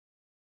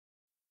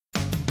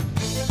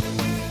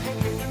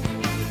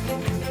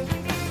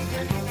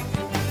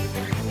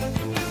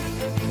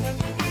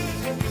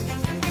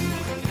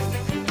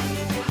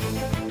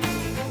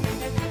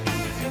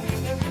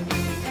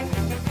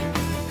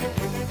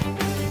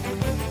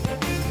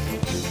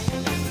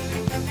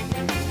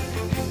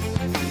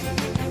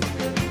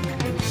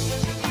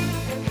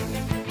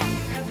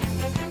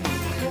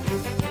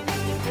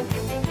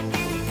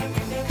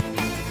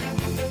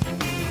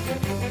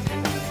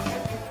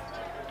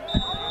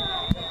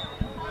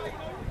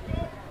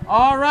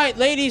All right,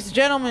 ladies,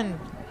 gentlemen,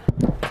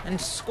 and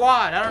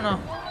squad. I don't know.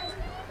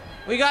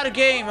 We got a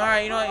game. All right,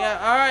 you know what? Yeah.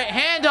 All right,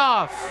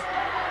 handoff.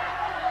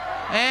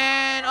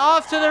 And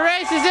off to the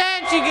races,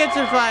 and she gets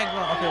her flag.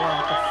 Okay, well,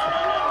 what the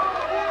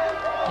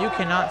fuck? You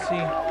cannot see.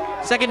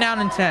 Second down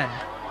and 10.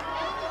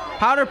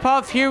 Powder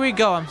puff, here we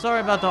go. I'm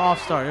sorry about the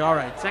off start. All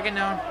right, second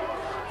down.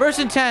 First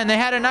and 10. They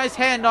had a nice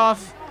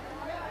handoff.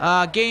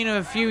 Gain of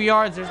a few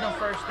yards. There's no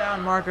first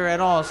down marker at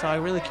all, so I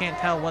really can't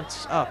tell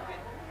what's up.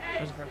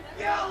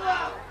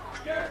 Yellow,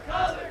 your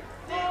colors,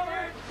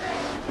 senior,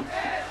 pink,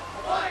 and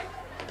white.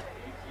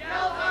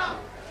 Yellow,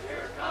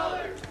 your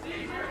colors,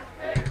 senior,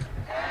 pink,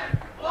 and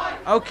white.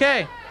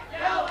 Okay.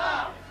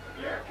 Yellow,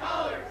 your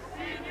colors,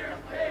 senior,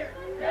 pink,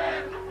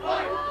 and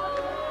white.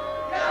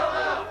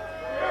 Yellow,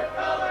 your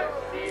colors,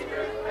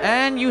 senior, pink.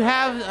 And you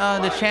have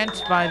the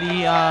chant by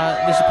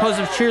the supposed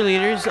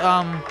cheerleaders.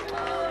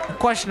 A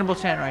questionable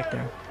chant right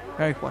there.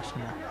 Very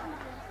questionable.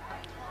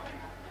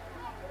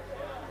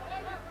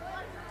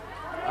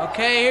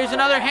 Okay, here's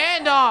another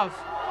handoff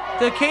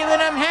to Caitlin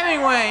M.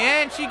 Hemingway,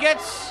 and she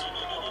gets,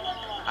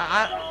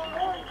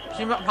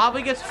 she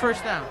probably gets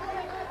first down.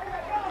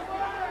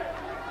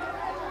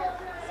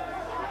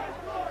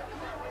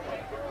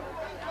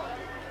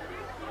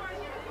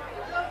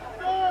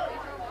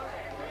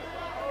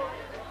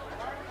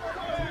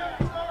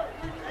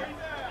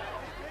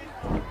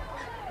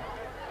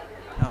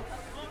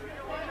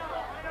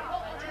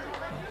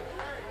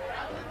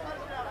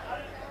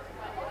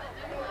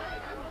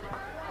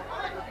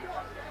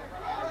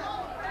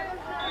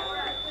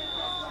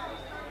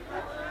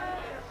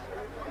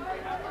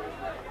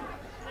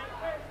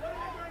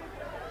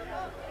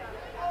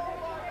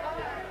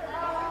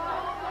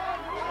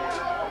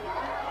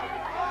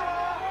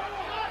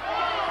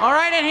 All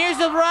right, and here's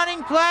the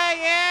running play,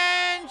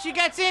 and she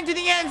gets into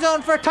the end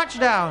zone for a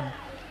touchdown.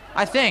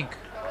 I think.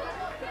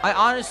 I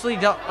honestly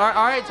don't. All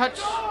right, touch.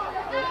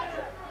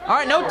 All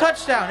right, no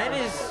touchdown.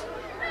 It's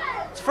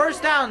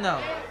first down,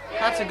 though.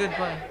 That's a good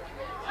play.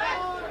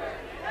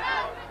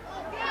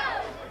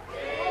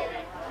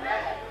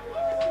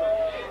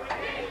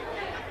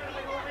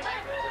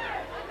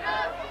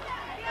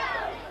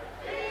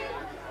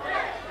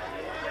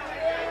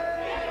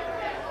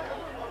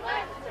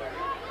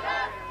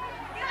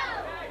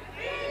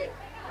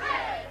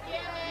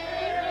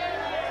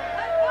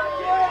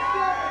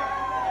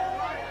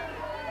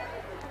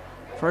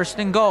 First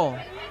and goal.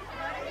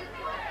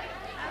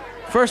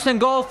 First and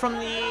goal from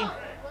I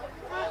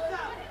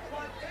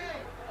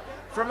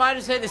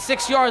just say the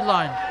 6-yard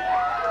line.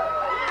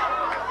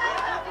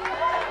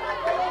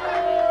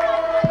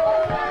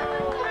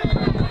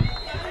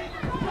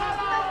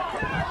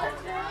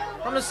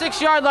 From the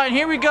 6-yard line,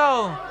 here we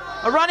go.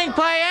 A running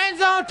play, end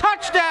zone,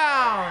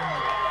 touchdown.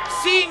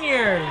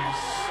 Seniors.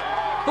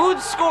 Who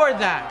scored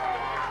that?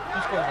 Who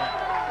scored that?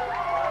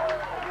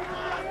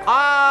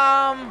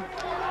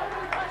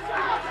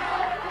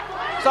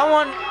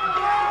 Someone,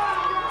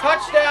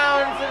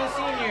 touchdown for the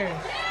seniors.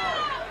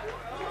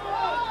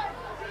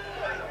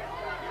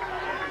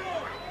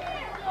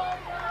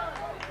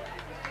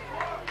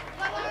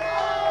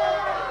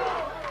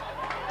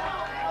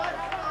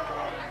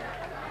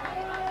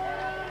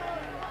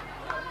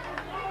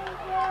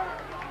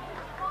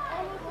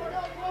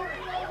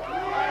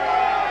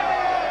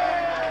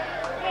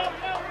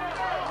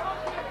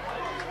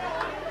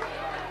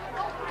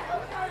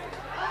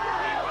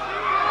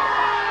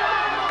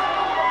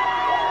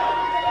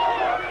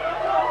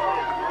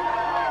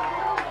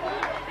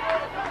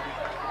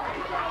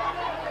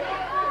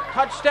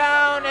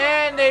 Touchdown,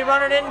 and they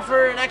run it in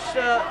for an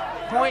extra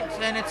point,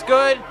 and it's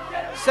good.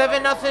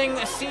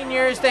 7-0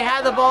 seniors. They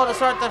had the ball to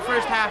start the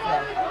first half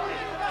though.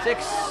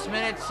 6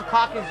 minutes, the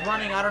clock is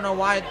running. I don't know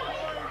why.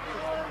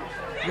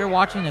 You're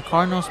watching the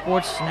Cardinal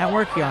Sports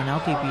Network here on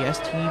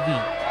LTBS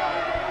TV.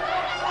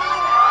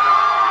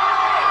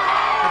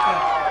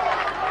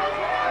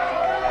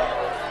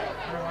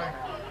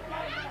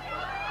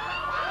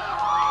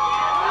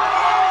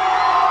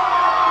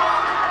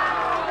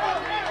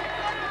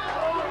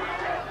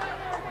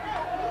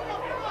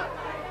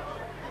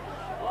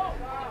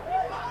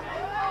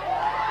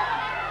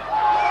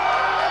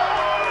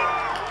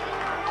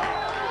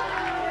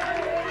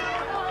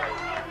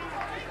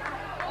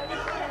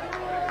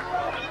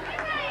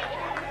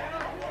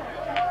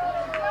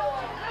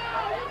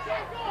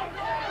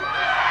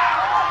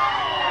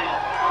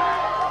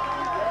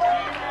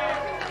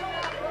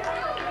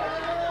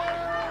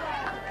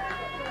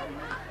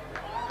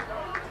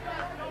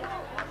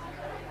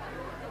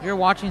 You're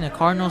watching the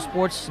Cardinal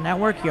Sports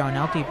Network here on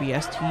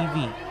LTBS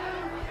TV.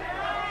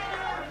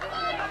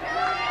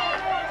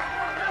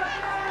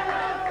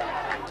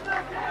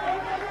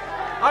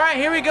 All right,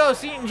 here we go.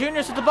 Seton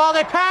Juniors with the ball.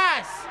 They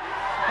pass.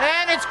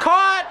 And it's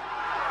caught.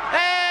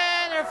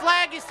 And their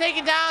flag is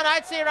taken down,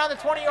 I'd say around the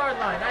 20-yard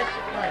line. Nice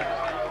play.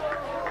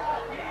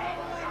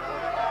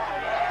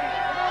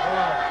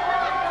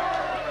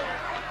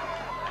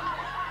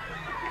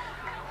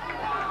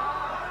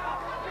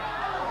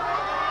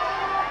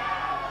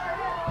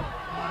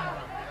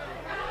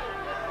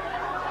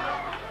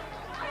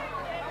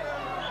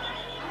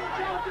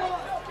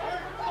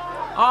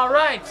 All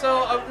right, so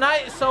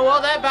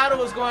while that battle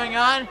was going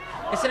on,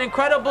 it's an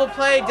incredible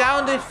play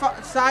down the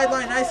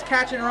sideline, nice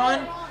catch and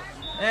run,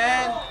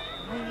 and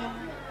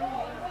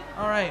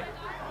all right,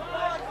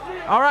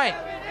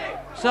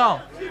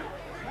 so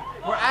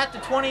we're at the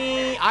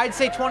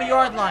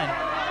 20-yard line.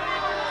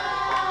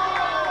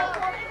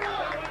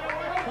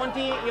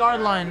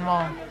 20-yard line,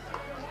 Mom.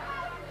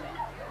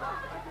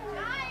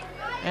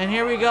 And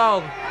here we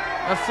go.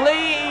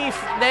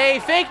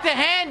 They fake the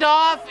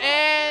handoff,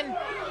 and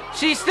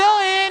she's still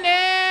in,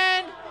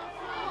 and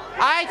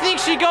I think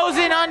she goes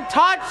in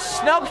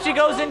untouched. Nope, she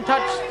goes in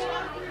touched.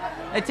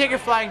 They take her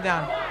flag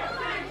down.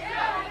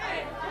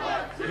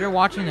 You're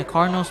watching the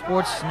Cardinal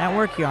Sports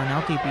Network here on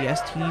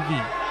LTBS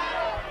TV.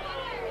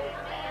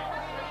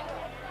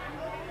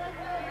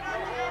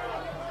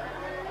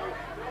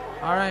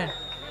 All right.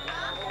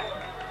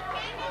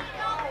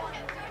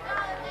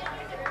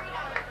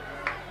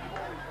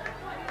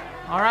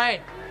 All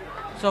right.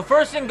 So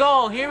first and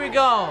goal. Here we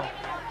go.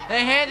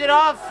 They hand it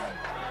off.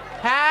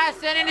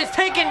 Pass, and it is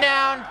taken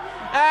down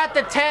at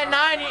the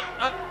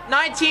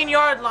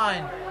 19-yard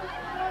line.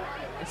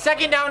 It's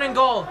second down and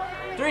goal.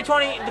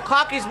 3:20. The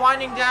clock is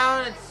winding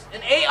down. It's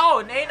an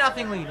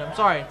 8-0 lead. I'm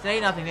sorry. It's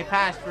 8-0. They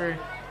passed for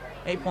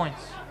 8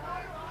 points.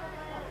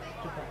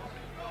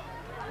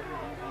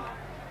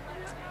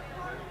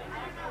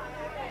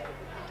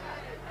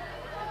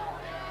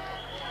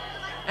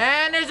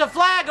 And there's a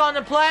flag on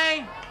the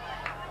play.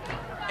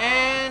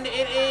 And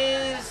it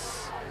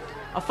is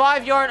a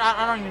 5-yard.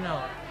 I don't even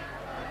know.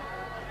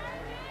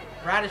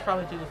 Radish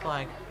probably took the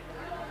flag.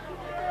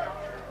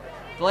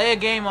 Delay a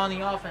game on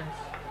the offense.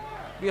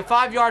 Be a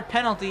 5-yard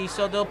penalty,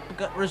 so they'll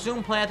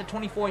resume play at the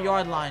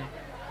 24-yard line.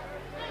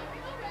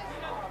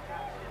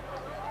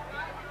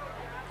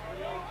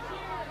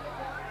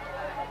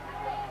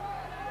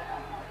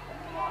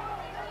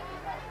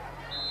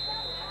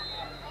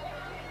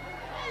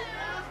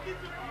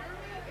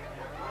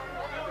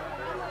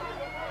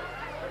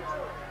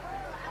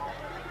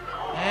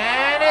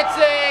 And it's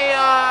a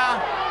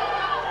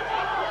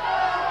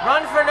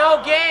run for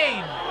no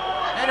gain.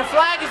 And a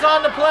flag is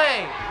on the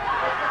play.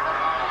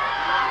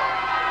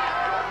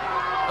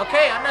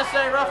 Okay,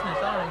 unnecessary roughness.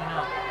 I don't even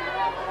know.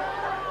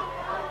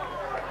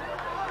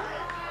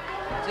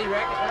 See,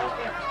 Rick, what else do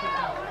you have to speak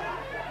out?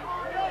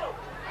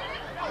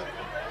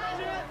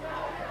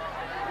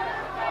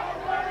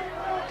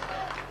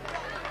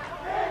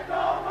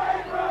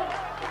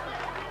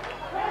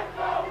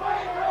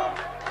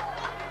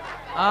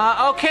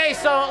 Okay,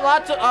 so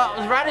lots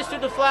of Radish threw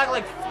the flag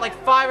like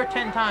 5 or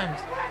 10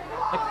 times,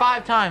 like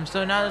 5 times.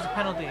 So now there's a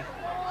penalty.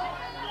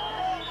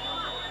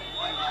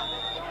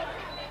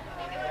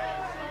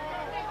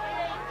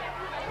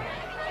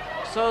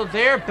 So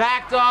they're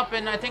backed up,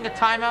 and I think a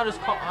timeout is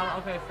called.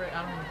 Okay,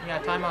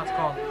 yeah, timeout's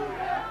called.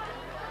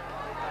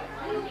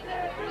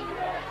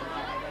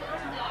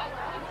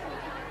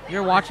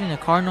 You're watching the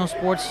Cardinal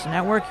Sports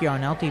Network here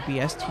on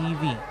LTBS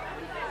TV.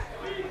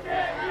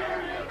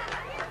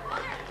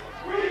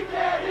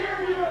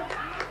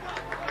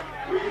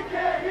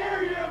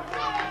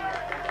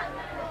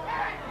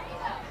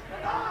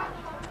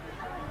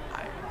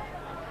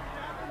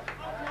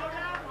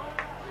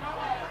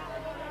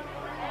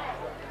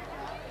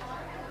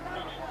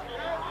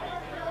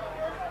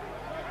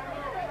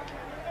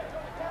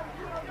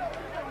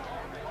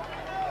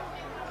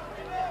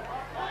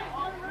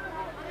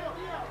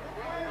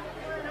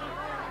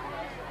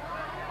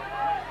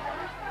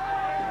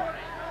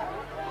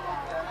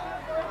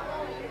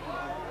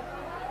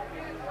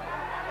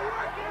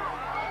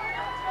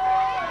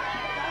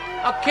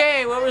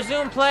 Okay, we'll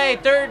resume play.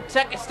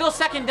 Still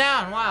second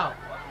down. Wow.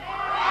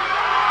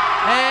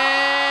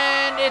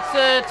 And it's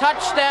a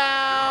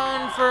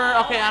touchdown for.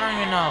 Okay, I don't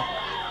even know.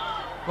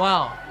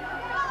 Well.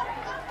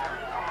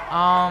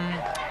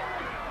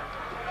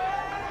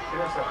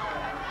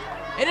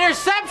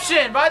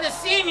 Interception by the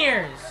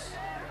seniors.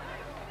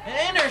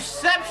 An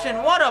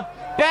interception. What a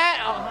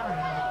bad. Oh, I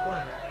don't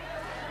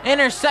know.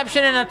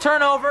 Interception and a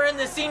turnover, and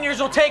the seniors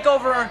will take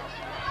over.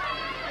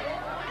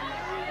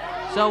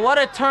 So what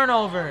a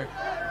turnover.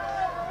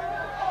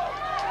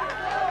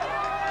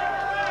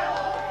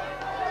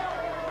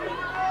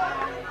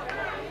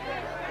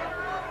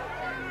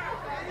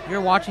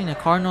 You're watching the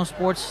Cardinal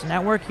Sports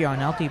Network here on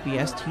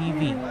LTBS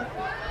TV.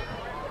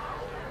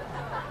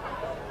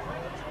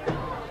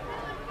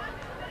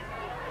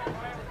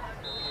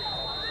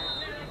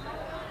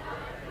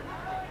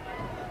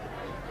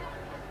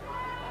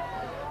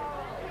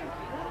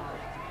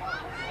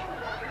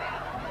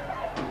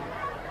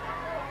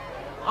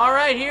 All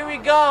right, here we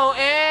go,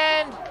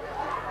 and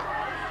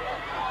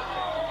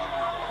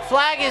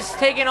flag is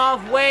taken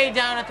off way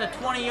down at the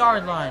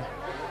 20-yard line.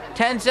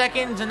 10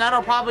 seconds, and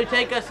that'll probably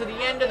take us to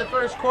the end of the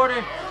first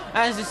quarter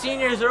as the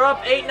seniors are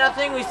up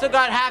 8-0. We still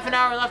got half an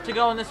hour left to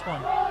go in this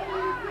one.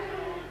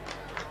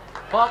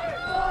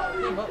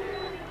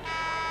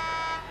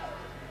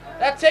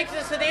 That takes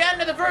us to the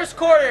end of the first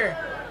quarter.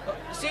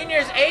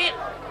 Seniors 8,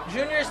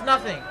 juniors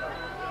nothing.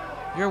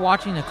 You're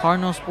watching the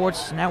Cardinal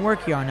Sports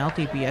Network here on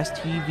LTBS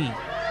TV.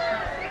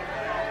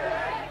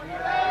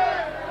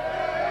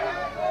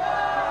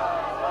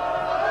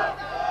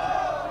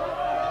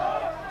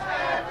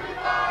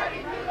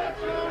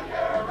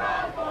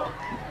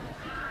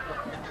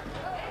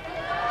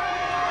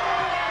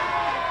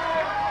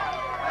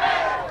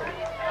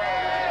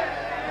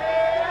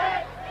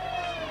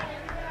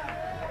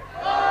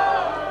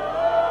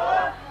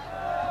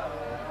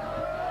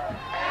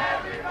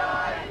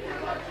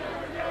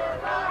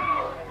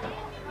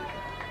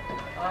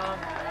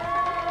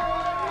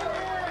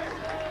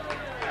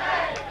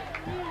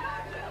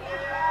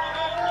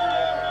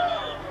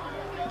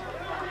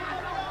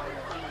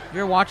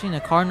 You're watching the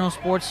Cardinal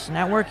Sports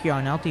Network here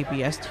on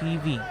LTPS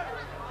TV.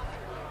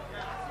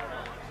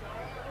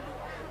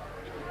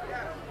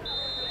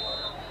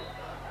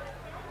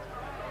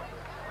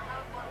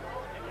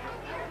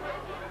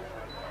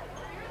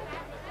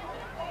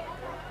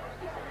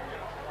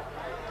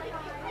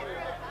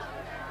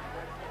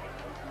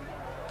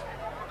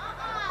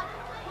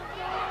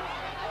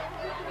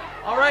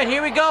 All right,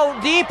 here we go.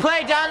 Deep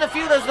play down the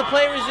field as the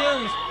play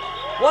resumes.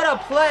 What a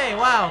play.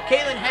 Wow.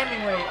 Caitlin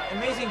Hemingway,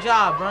 amazing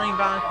job running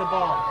back the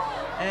ball.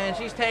 And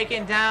she's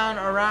taken down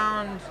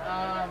around...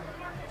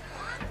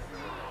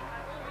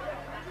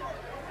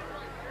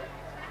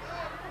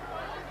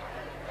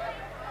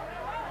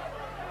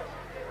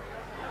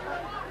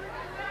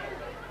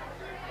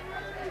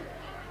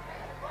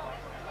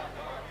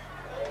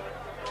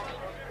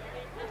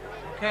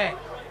 Okay.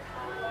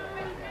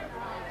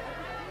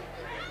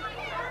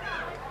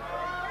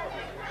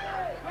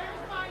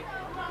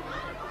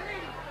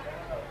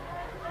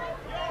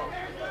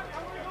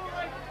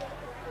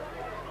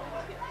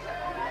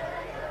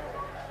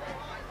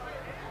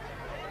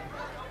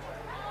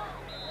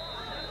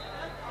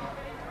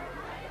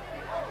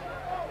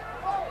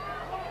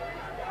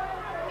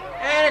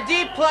 And a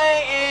deep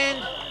play and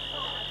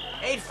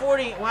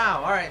 8:40.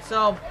 Wow. All right.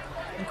 So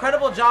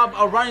incredible job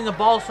of running the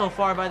ball so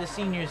far by the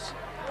seniors.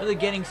 Really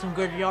getting some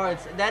good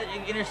yards. That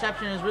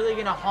interception is really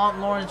going to haunt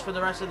Lawrence for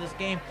the rest of this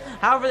game.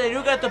 However, they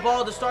do get the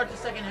ball to start the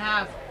second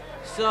half,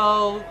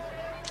 so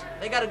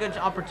they got a good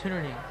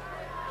opportunity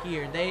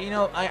here. They,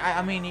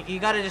 I mean, you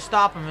got to just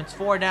stop them. It's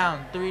 4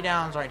 down, 3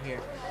 downs right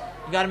here.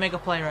 You got to make a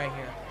play right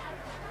here.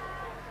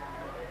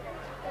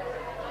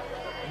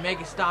 You make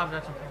it stop.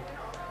 That's important.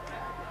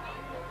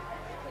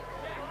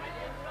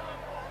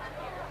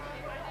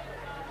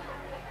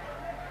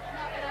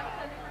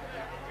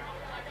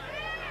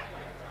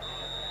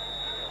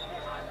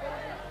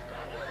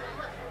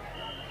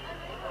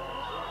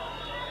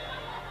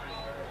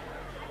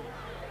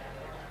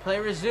 Play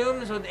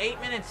resumes with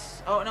 8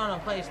 minutes. Oh, no,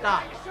 play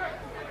stopped.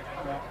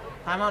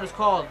 Timeout is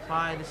called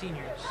by the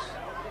seniors.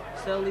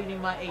 Still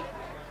leading by 8.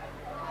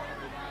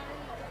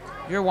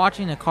 You're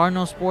watching the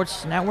Cardinal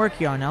Sports Network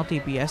here on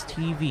LTPS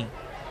TV.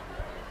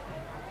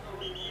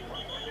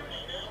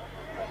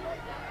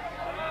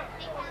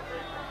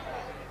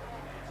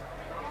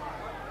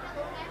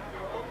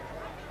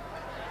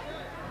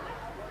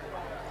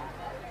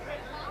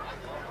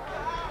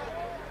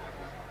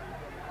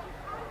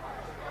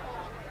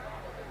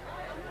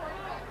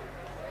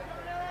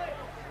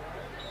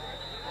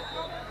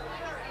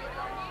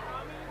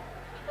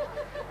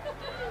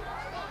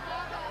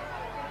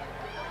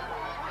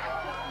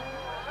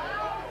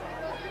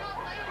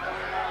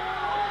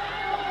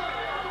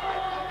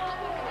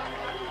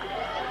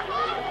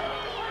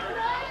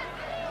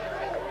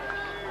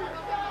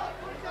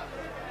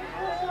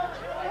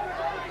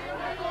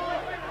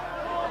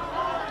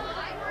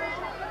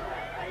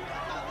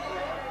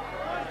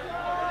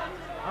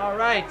 All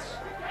right.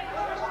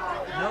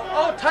 No.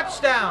 Oh,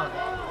 touchdown.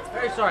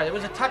 Very sorry. There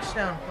was a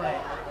touchdown play.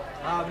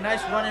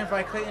 Nice run-in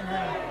by Clayton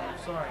Henry.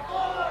 Sorry.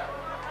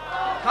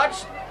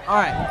 All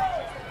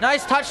right.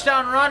 Nice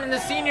touchdown run, and the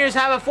seniors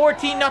have a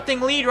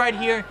 14-0 lead right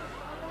here.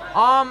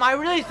 I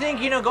really think,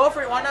 go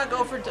for it. Why not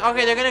go for it?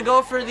 Okay, they're going to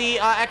go for the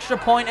extra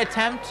point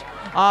attempt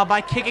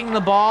by kicking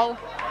the ball.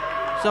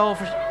 So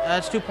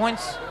that's 2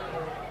 points.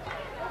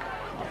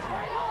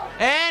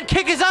 And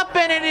kick is up,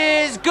 and it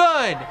is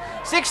good.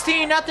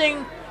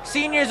 16-0.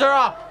 Seniors are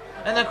up.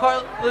 And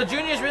the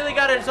juniors really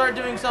got to start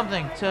doing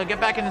something to get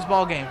back in this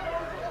ball game.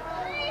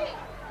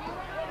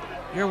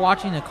 You're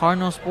watching the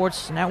Cardinal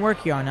Sports Network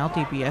here on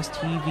LTPS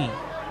TV.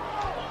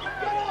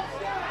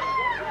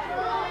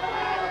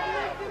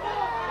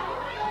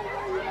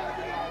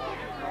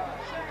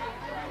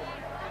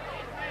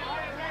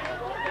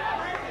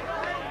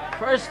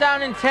 First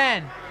down and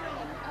 10.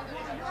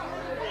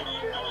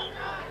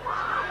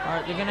 All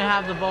right, they're going to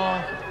have the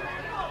ball.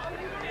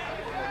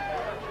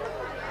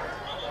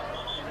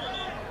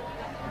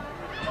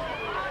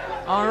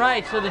 All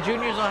right, so the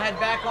juniors will head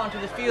back onto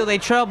the field. They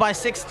trail by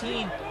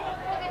 16.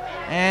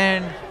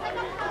 And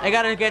they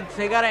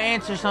gotta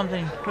answer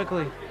something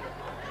quickly.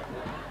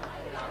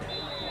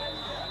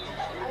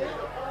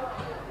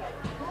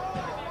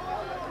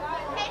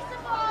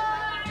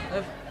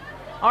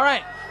 All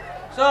right,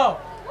 so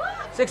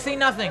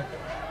 16-0.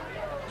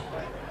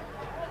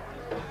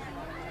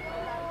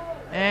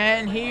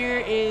 And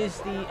here is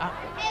the.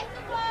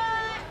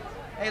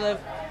 Hey, Liv.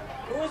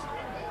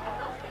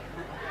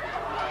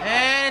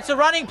 And it's a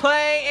running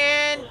play,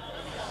 and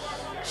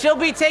she'll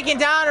be taken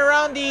down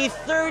around the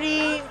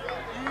 30,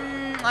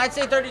 I'd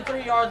say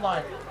 33-yard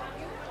line.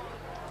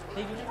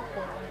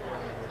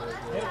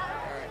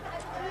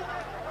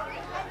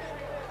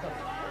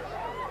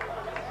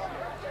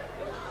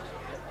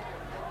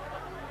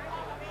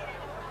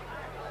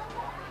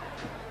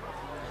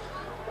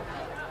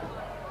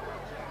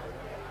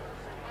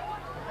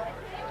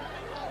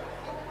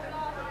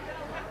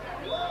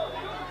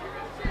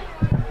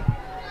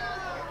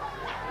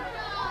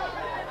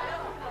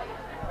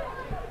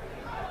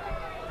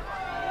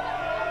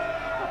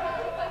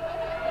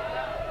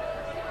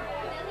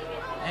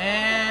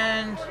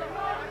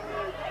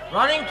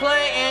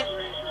 play and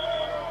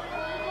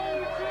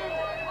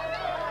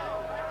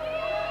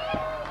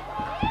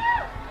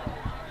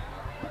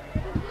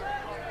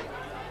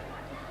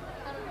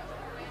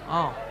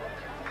oh.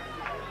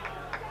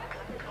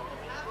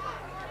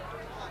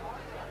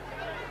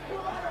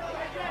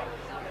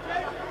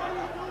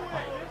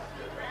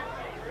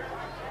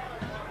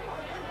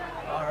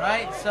 All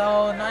right,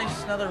 so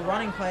nice another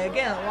running play.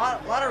 Again, a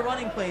lot of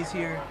running plays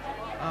here,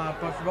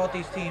 but for both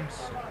these teams.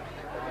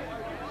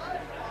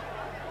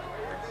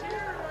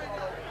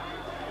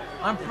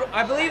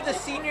 I believe the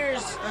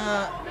seniors,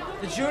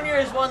 the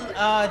juniors won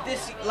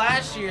this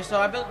last year, so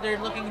I bet they're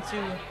looking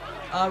to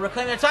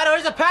reclaim their title.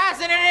 Here's a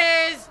pass, and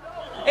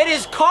it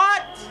is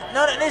caught.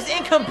 No, it is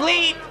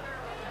incomplete,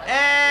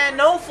 and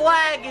no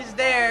flag is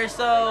there.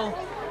 So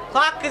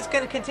clock is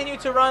going to continue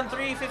to run.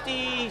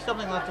 3:50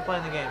 something left to play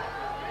in the game.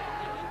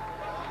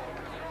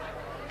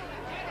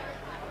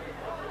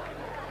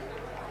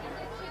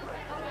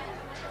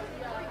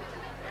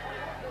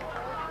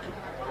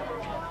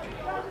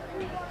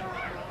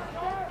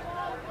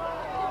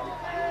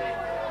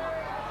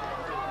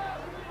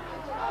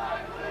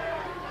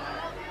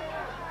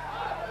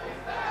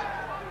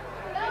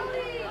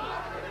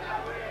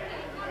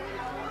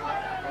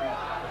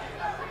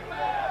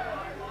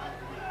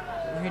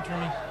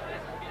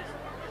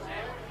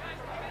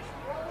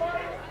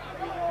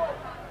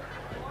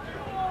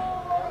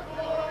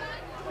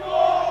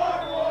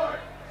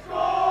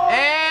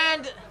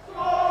 And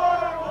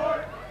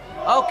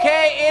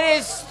okay, it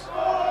is.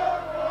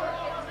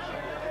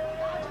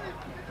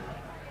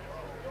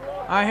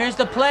 All right, here's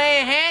the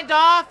play,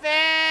 handoff,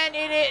 and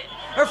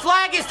her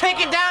flag is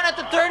taken down at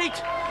the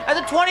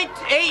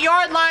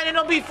 28-yard line, and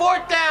it'll be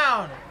 4th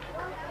down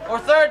or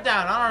 3rd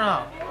down. I don't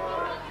know.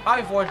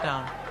 Probably 4th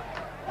down.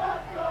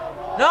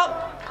 Nope,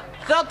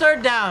 still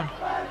 3rd down.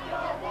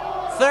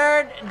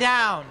 3rd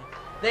down.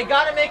 They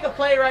got to make a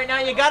play right now.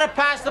 You got to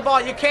pass the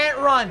ball. You can't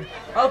run,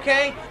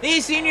 okay?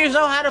 These seniors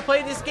know how to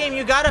play this game.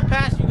 You got to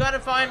pass. You got to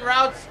find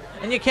routes,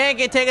 and you can't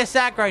take a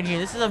sack right here.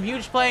 This is a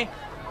huge play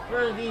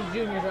for these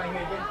juniors right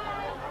here.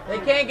 They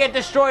can't get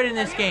destroyed in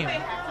this game.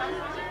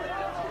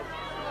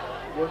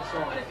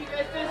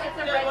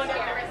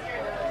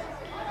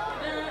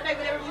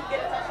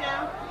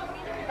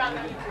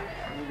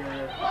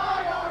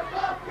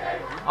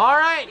 All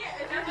right.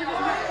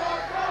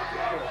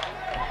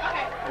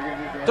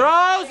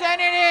 Throws,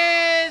 and it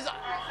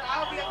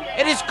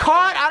is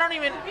caught. I don't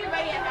even.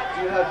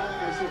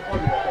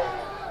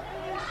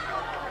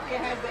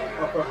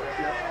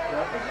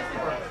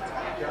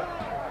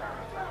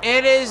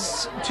 It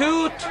is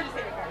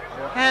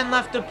 2:10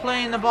 left to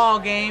play in the ball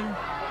game.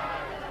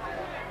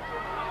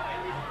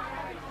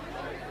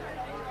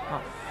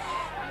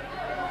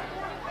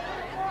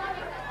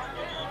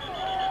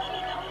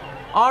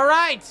 All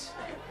right.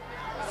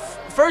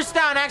 1st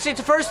down. Actually, it's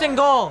a 1st and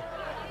goal.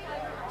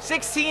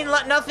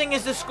 16-0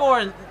 is the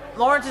score.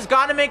 Lawrence has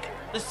got to make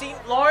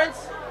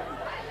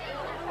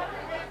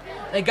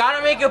they got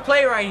to make a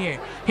play right here.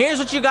 Here's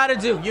what you got to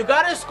do. You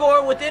got to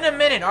score within a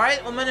minute, all right?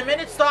 When a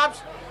minute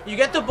stops, you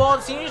get the ball.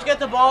 The seniors get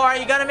the ball, all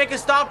right? You got to make a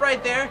stop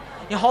right there.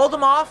 You hold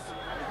them off.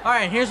 All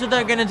right, here's what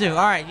they're going to do.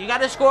 All right, you got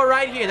to score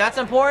right here. That's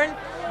important.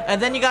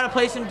 And then you got to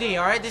play some D,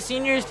 all right? The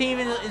seniors team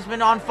has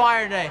been on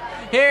fire today.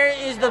 Here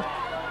is the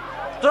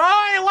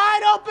throw, and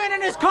wide open,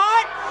 and is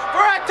caught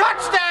for a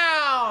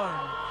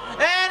touchdown.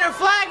 And her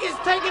flag is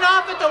taken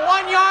off at the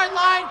 1-yard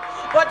line,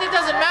 but it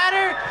doesn't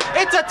matter.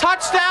 It's a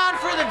touchdown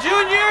for the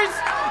juniors,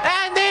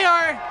 and they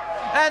are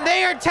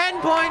 10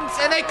 points,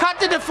 and they cut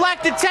the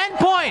deflected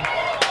 10-point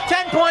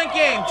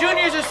game.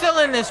 Juniors are still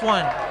in this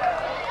one.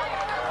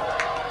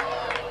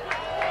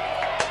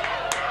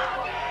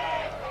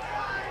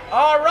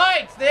 All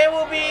right, they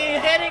will be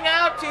heading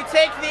out to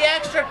take the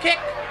extra kick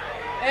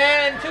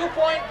and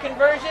 2-point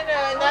conversion,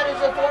 and that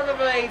is a form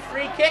of a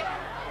free kick.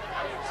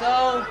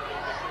 So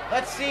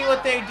let's see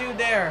what they do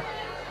there.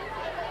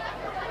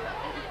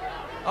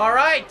 All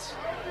right,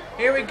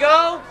 here we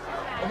go.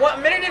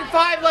 1 minute and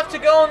 5 left to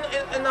go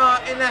in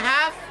the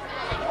half.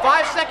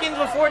 5 seconds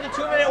before the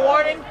 2-minute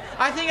warning.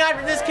 I think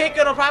after this kick,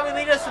 it'll probably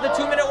lead us to the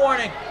 2-minute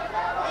warning.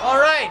 All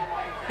right,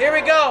 here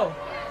we go.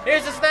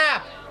 Here's the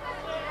snap,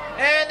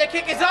 and the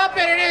kick is up,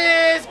 and it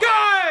is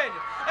good.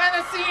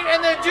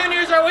 And the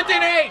juniors are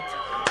within 8.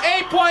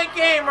 8-point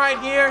game right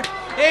here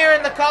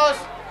in the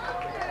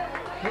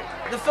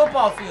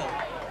football field.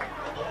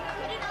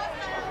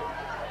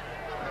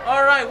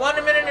 All right,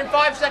 1 minute and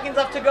 5 seconds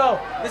left to go.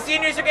 The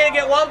seniors are going to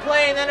get one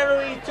play, and then it'll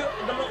be the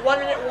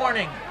 1-minute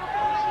warning.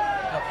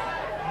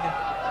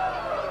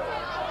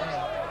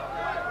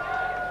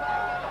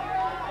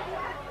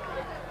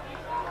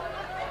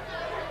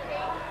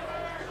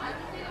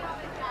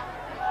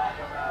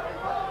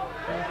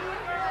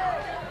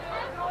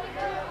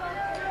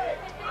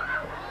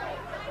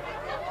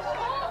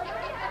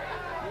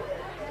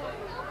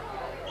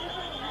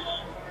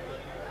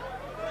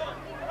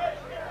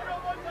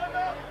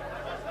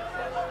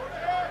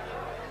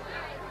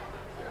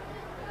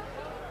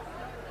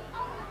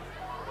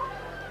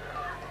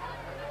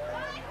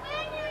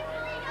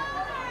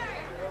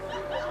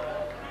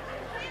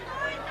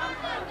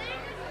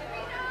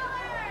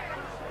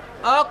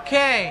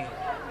 Okay.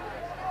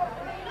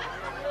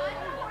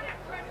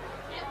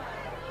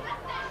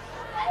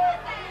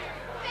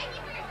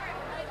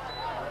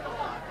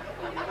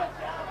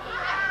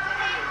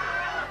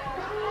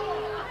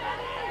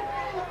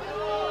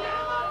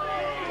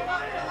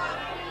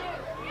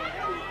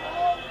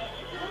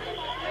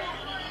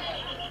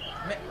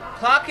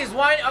 Clock is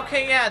winding.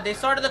 Okay, yeah, they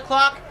started the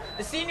clock.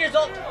 The seniors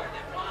all.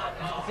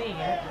 See,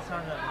 yeah, it's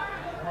on the.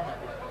 Hold on.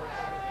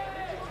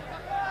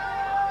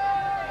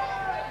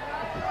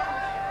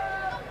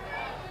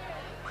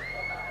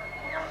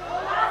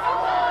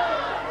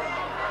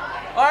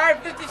 All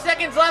right, 50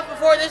 seconds left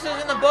before this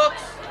is in the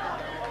books.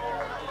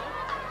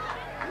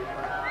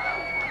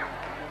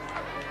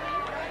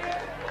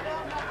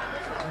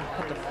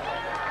 Put the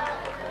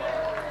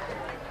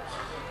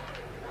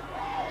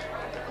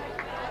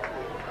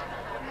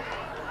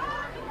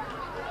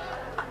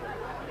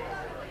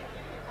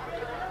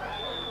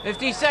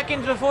 50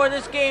 seconds before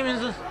this game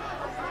is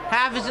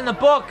half is in the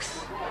books.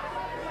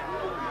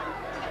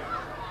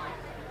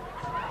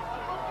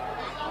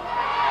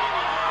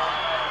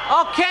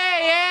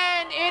 Okay,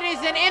 and it is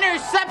an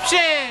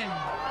interception.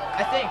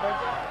 I think.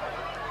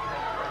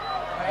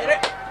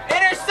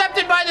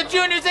 Intercepted by the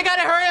juniors. They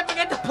gotta hurry up and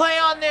get the play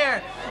on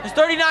there. There's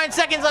 39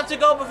 seconds left to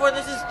go before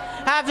this is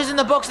half is in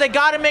the books. They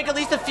gotta make at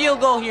least a field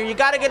goal here. You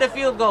gotta get a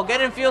field goal.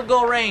 Get in field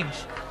goal range.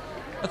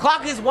 The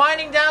clock is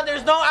winding down.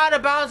 There's no out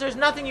of bounds. There's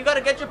nothing. You got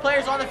to get your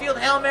players on the field.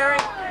 Hail Mary.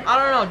 I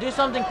don't know. Do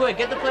something quick.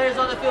 Get the players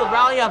on the field.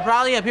 Rally up.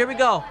 Rally up. Here we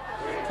go.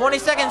 20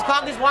 seconds.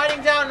 Clock is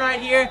winding down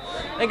right here.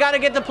 They got to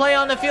get the play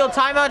on the field.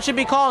 Timeout should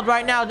be called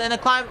right now. And the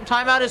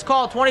timeout is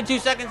called. 22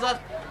 seconds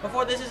left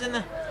before this is in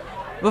the...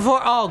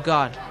 Oh,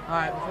 God. All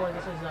right. Before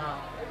this is...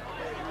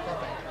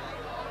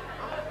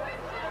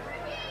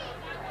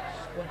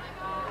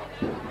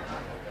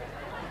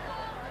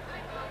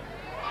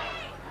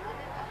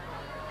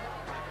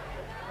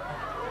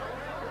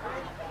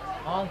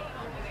 On.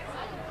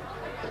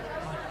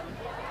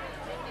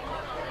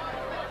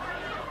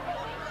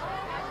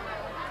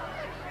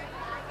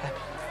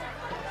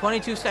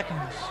 22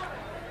 seconds.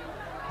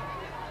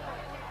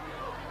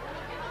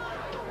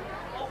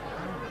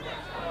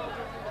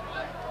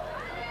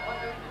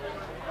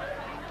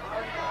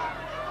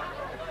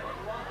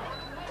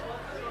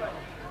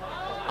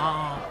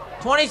 Uh,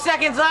 20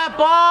 seconds left.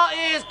 Ball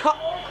is clock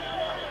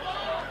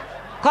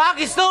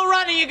is still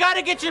running. You got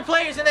to get your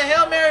players in the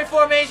Hail Mary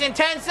formation.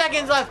 10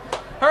 seconds left.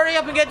 Hurry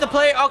up and get the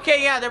play.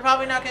 Okay, yeah, they're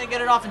probably not going to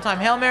get it off in time.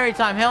 Hail Mary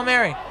time. Hail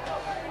Mary.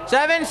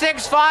 7,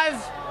 6,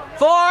 5,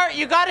 4.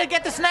 You got to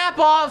get the snap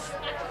off.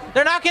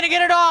 They're not going to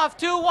get it off.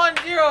 2, 1,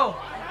 0.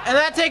 And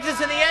that takes us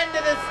to the end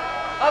of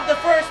the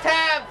first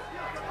half.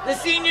 The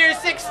seniors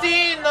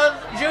 16, the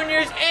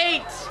juniors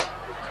 8.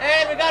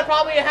 And we got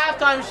probably a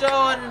halftime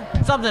show and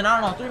something.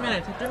 I don't know. 3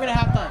 minutes. 3-minute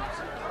halftime.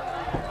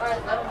 All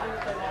right, let them do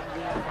what they want to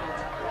do.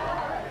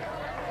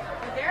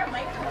 Is there a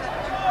mic?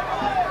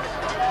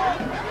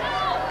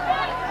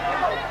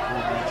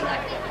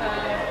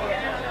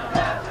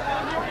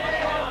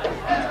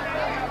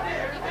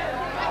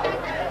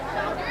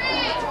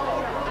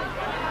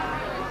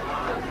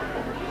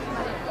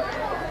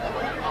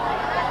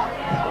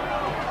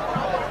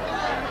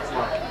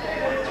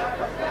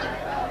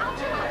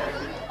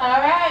 All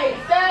right,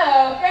 so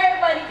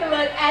everybody can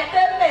look at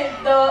the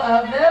middle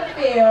of the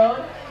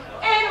field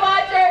and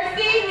watch our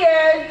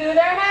seniors do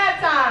their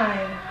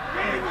halftime.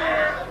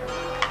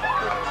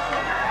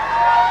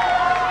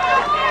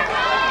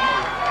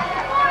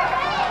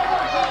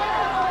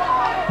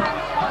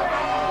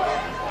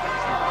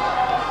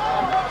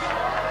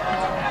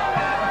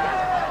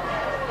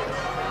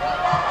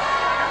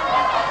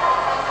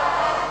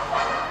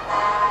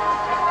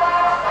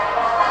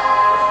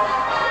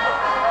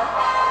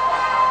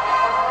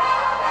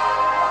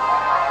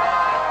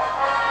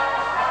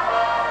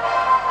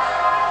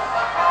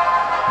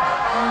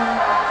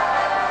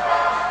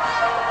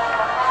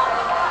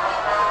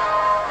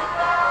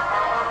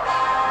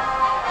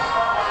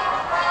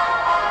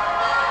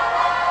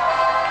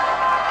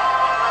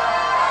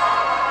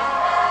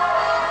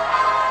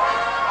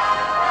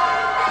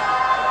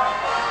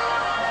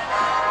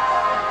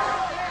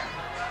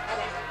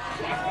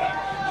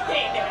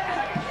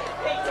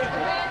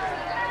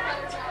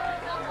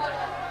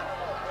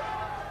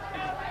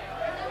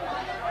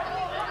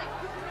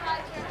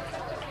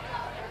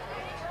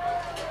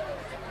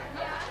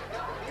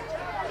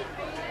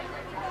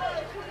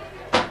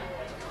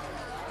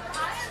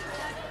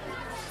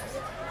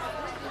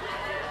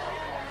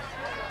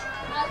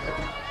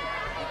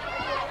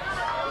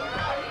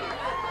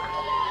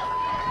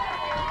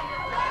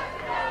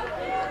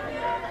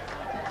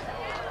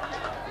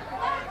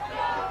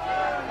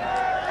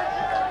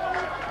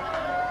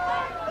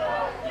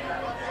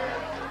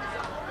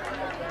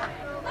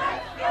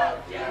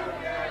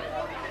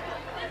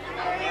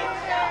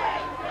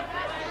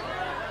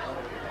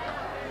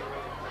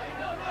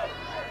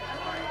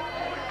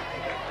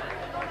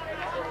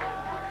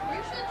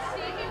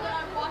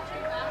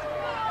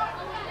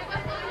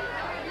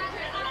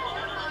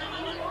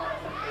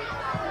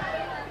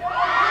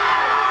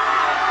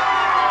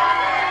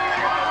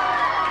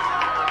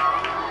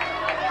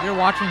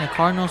 watching the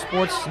Cardinal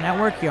Sports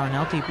Network here on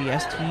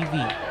LTPS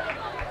TV.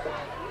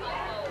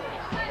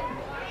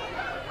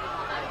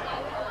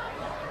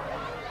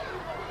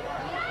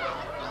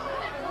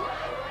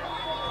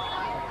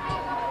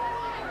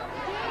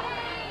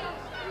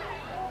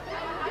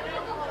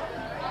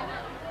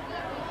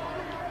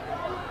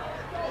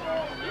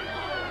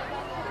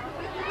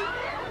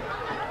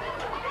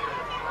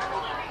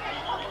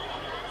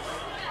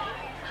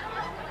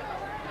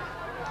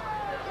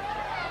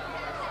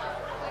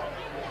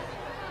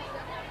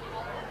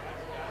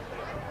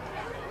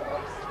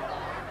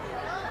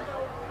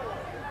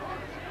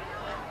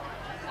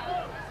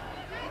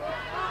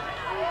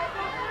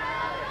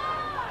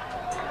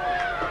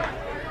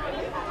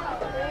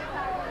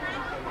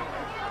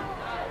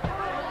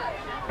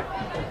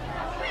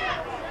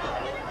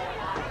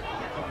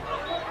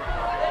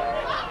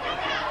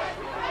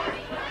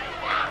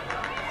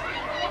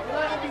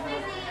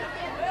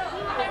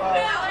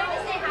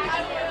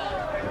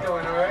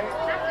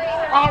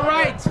 All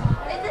right. Is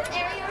this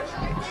area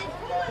restricted?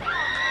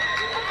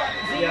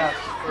 Yes,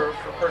 for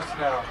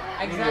personnel.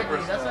 Media Exactly.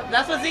 personnel.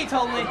 That's what Z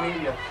told me.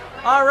 Media.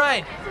 All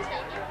right.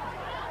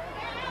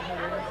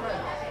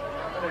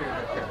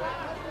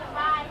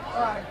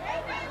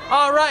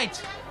 All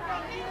right.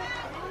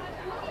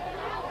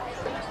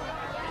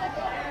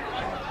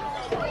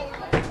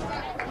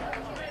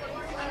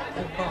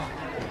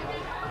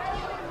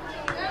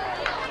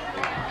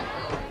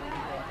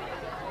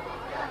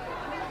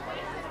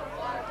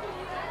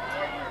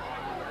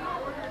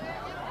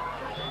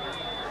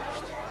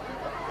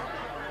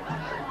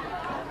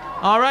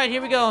 All right,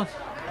 here we go.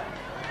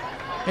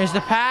 Here's the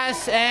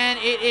pass, and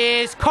it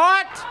is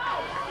caught.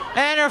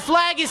 And her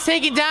flag is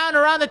taken down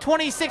around the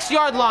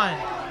 26-yard line.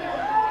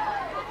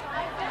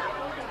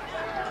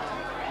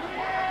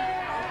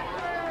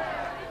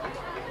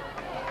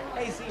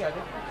 Hey, Z, are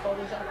there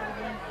photos out there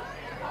again?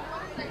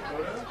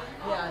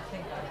 Yeah, I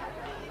think that.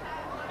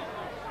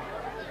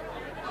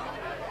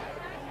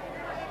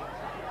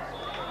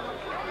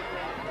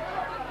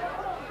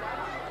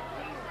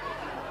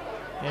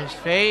 There's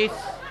Faith.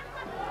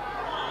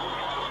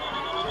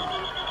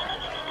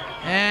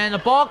 And the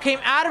ball came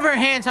out of her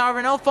hands,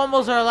 however, no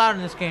fumbles are allowed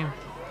in this game.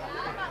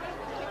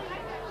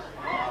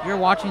 You're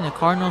watching the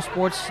Cardinal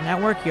Sports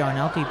Network here on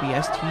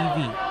LTPS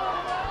TV.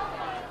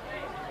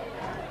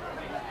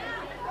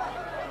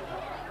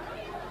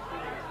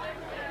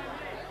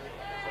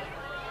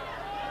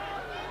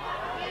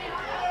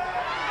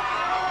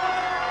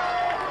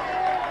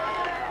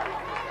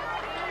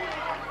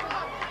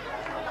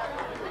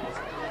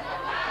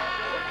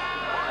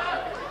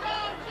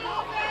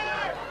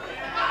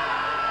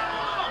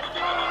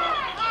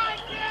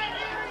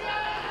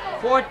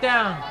 Fourth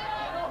down.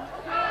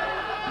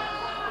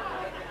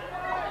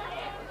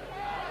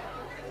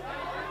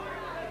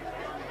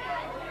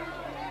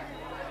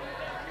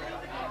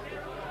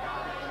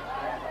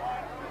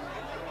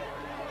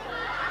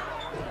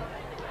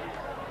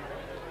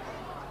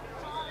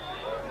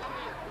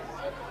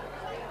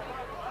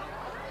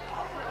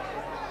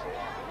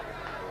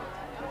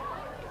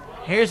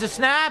 Here's a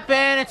snap,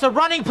 and it's a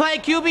running play.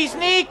 QB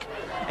sneak,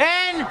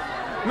 and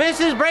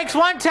misses, breaks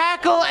one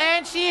tackle,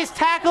 and she is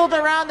tackled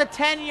around the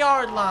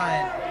 10-yard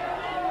line.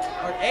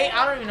 Or 8,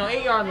 I don't even know,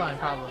 8-yard line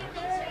probably.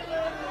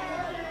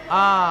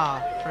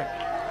 Ah, frick.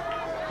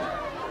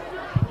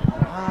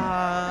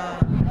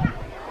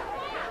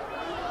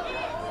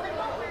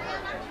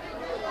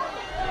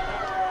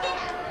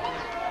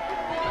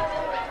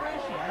 Where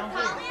is she? I don't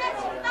see her.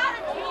 She's not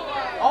a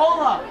junior.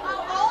 Ola.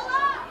 Oh,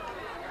 Ola?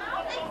 I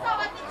don't think so.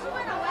 I think she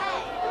went away.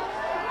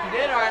 You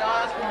did? All right,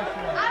 I'll ask her when she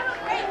went. I'm a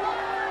great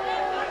woman.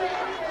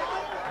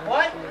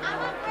 What?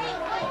 I'm a great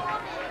woman.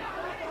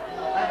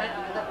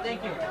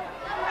 Thank you.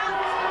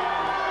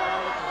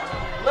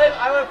 Liv,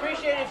 I would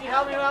appreciate it if you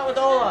help me out with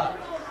Ola.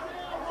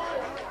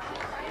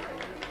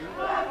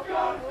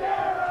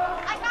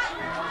 I got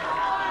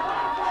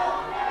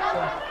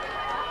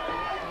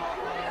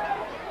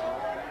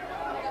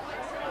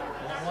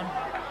One.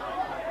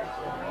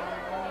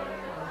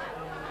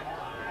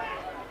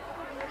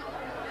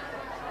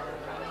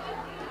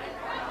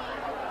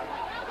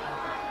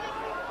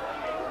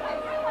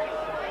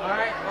 All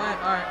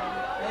right.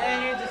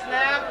 And here's the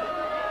snap.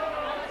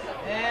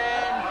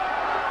 And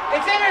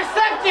it's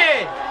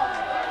intercepted.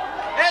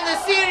 And the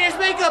seniors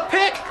make a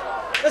pick.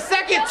 The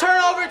second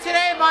turnover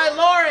today by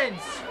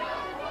Lawrence.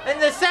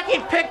 And the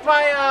second pick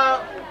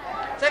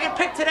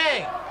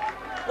today.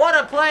 What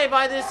a play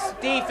by this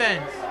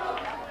defense.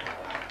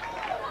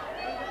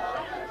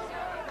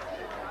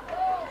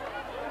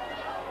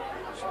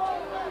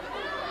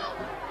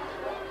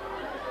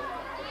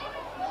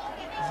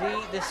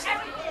 This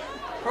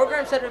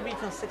program said it would be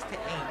till 6 to 8.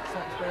 So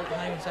it's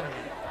not even 7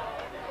 yet.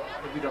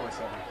 We'll be done with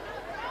 7.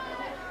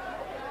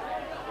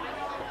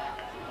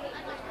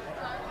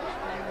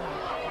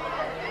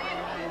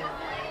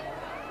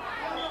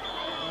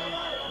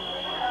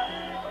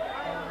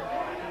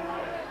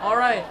 All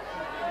right.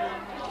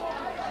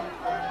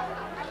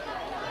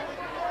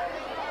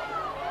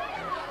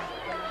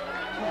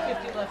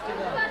 $250 left to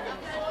go.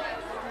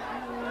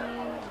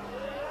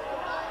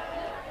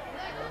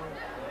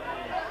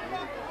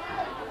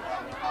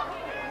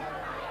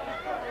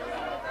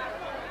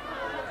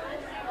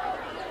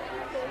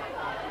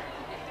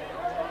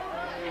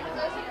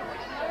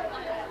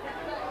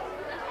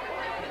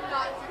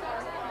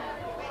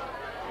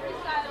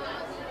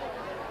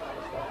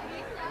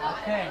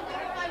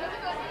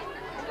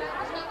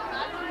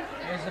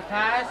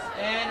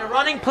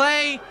 running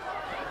play.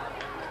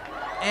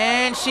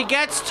 And she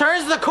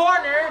turns the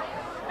corner.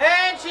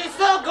 And she's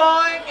still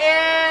going.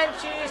 And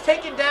she's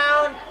taken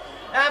down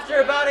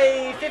after about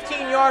a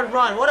 15-yard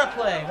run. What a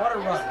play. What a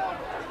run.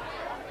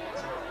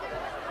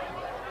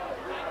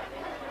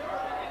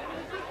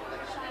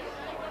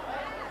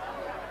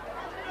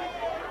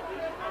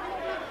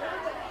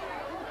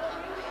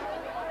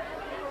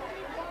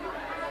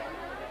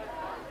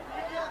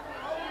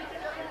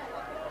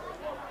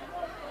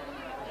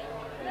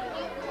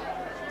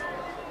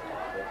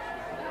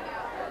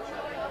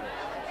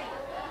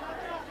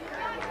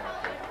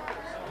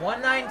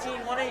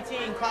 $1:19,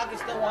 $1:18. Clock is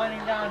still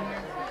winding down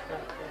here.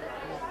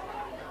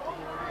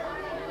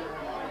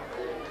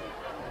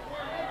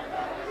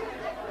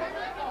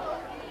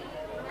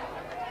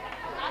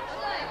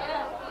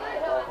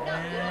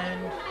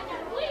 And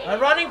a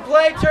running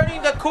play,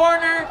 turning the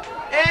corner,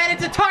 and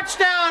it's a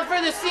touchdown for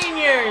the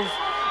seniors.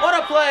 What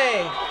a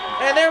play.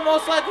 And they're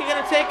most likely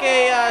going to take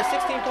a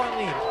 16-point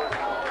lead.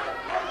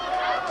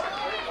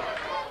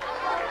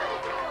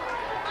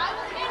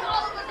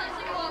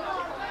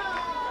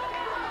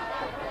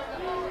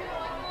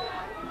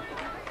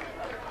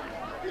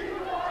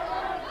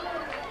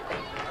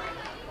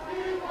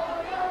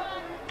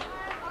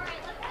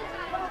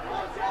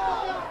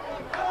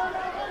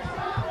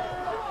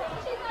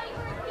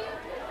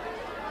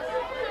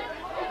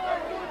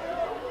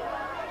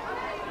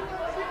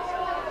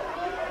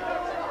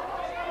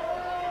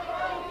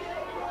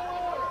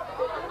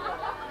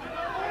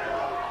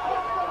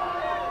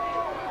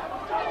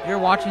 You're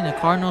watching the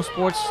Cardinal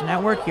Sports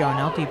Network here on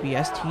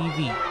LTPS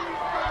TV.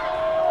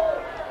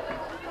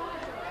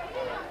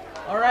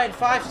 All right,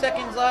 5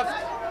 seconds left,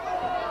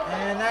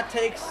 and that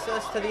takes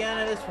us to the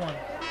end of this one. All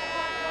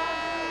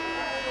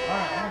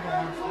right, I'm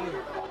gonna go on to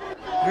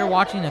you. You're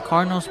watching the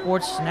Cardinal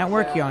Sports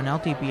Network here on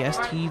LTPS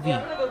TV.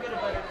 I'm gonna go get a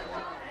better.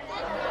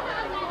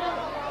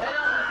 Head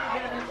out and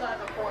get an inside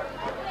report. I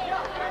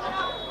can't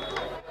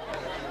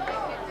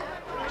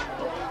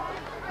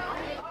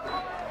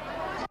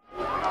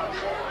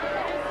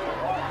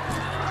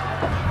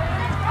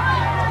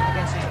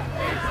see it.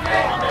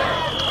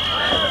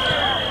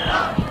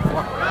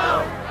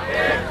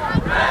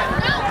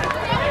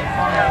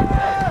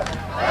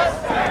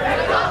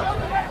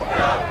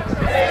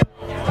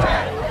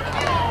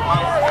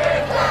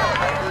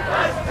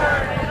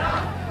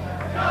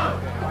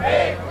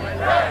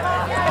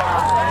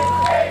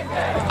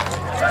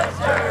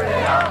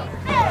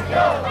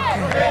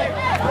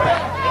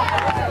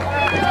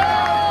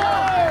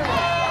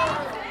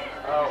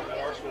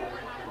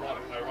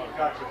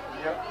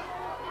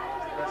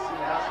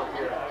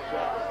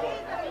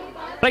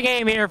 What a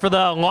game here for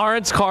the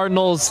Lawrence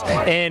Cardinals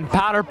in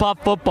Powder Puff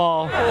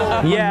football.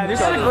 Yeah,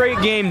 this is a great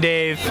game,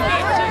 Dave.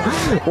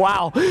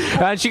 Wow.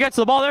 And she gets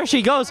the ball. There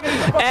she goes.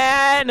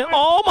 And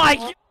oh my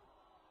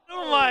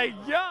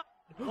God.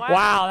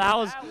 Wow, that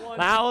was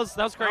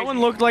crazy. That one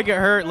looked like it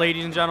hurt,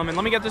 ladies and gentlemen.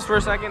 Let me get this for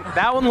a second.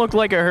 That one looked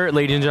like it hurt,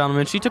 ladies and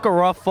gentlemen. She took a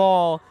rough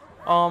fall,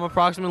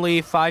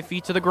 approximately 5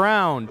 feet to the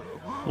ground.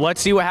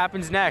 Let's see what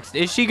happens next.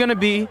 Is she gonna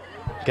be?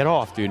 Get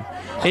off, dude.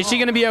 Is she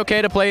gonna be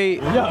okay to play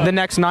the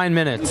next 9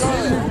 minutes?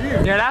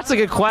 Yeah, that's a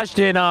good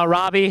question,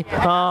 Robbie.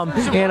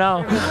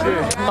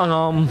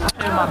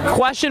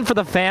 Question for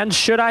the fans: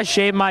 should I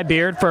shave my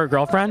beard for a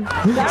girlfriend?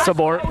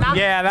 Support.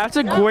 Yeah, that's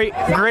a great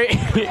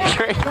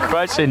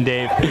question,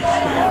 Dave.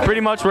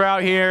 Pretty much, we're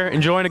out here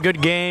enjoying a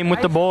good game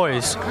with the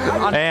boys,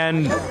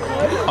 and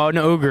an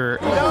ogre.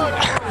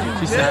 What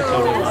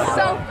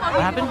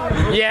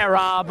happened? Yeah,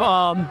 Rob.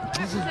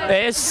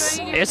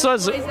 This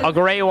was a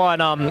great one.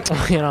 All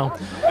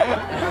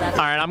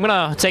right, I'm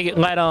gonna let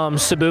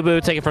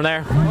Sabubu take it from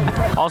there.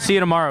 I'll see you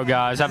tomorrow,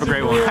 guys. Have a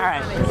great one. All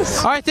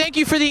right, thank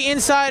you for the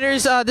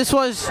insiders. This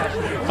was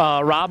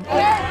Rob,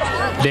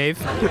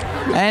 Dave,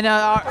 and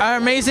our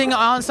amazing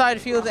onside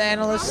field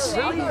analysts.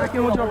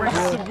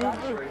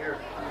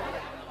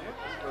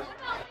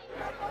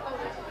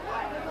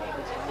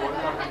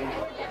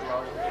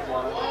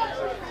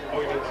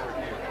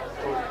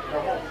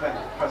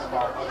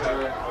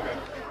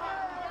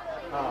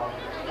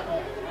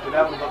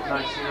 That would look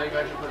nice. You know, you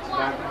guys should put some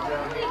bathrooms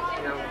down,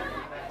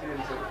 connected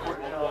into the court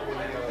shelf and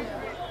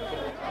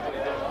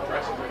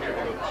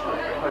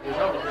but there's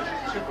no, there's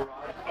just two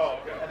garage.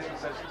 Oh, okay. And a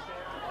concession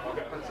stand.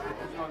 Okay. But it's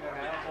going to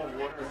have full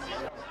water and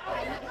stuff.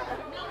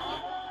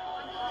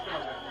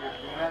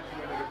 You imagine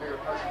you make a bigger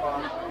press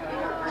box. You're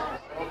a great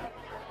facility.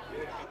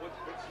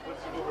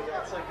 What's over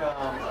there? It's like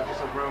just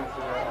a room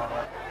for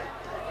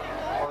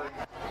all the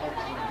home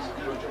teams,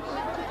 coaches.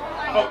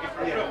 Oh,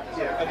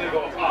 yeah. And then go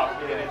up,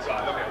 get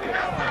inside. Okay,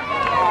 yeah.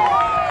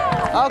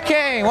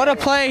 Okay, what a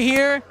play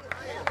here.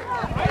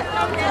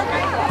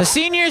 The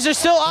seniors are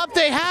still up.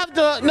 They have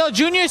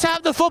juniors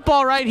have the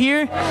football right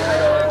here.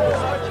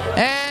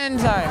 And,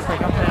 sorry, I'm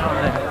putting it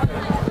over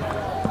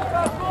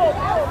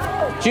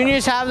there.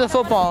 Juniors have the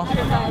football.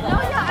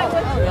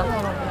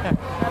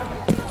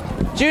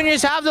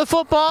 Juniors have the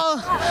football.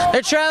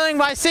 They're trailing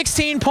by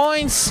 16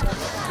 points.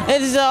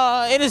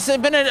 It has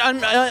been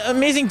an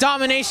amazing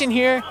domination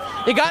here.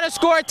 You got to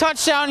score a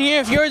touchdown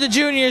here if you're the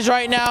juniors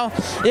right now.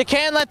 You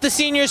can't let the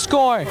seniors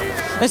score.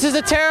 This is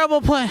a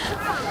terrible play.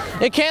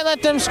 You can't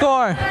let them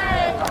score.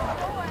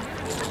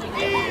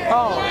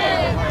 Oh.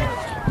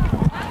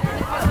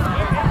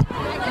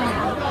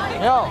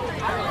 Yo.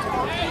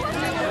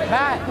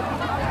 Matt.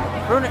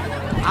 Bruno,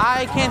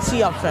 I can't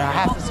see up there. I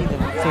have to see the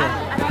field.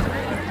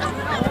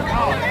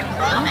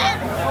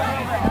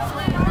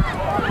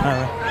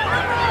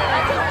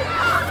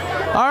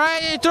 All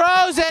right, it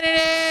throws and it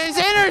is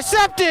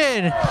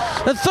intercepted.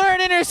 The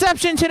third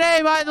interception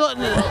today by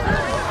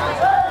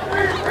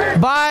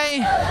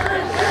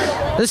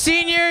the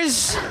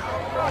seniors,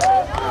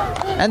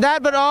 and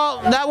that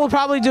will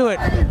probably do it.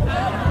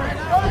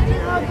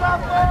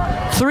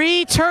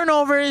 3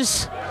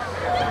 turnovers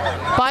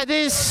by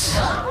this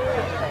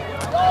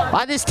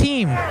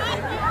team.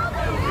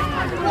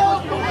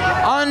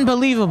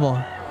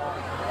 Unbelievable.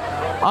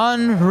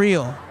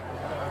 Unreal.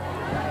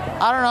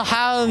 I don't know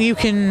how you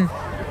can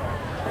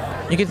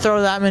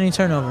throw that many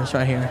turnovers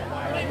right here.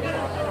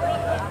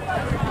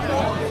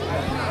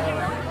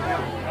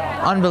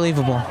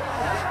 Unbelievable.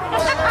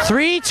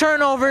 3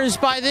 turnovers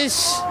by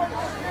this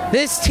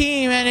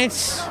team, and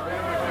it's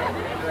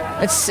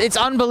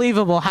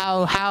unbelievable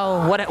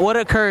what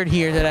occurred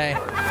here today.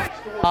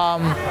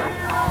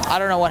 I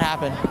don't know what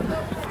happened.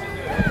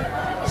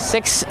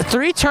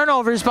 3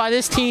 turnovers by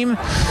this team,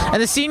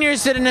 and the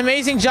seniors did an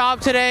amazing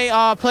job today.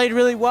 Played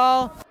really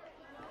well.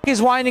 Is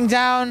winding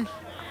down.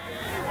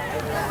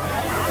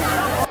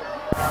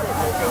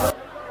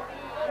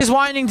 Is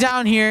winding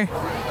down here.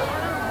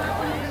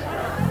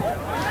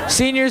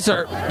 Seniors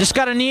are just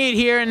got a need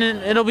here, and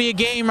it'll be a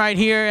game right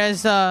here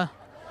as they'll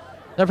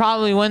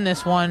probably win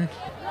this one.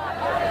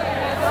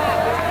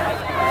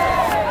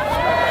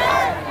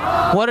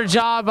 What a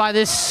job by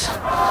this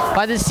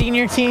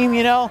senior team,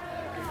 you know.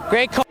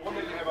 Great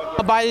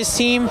coaching by this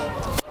team.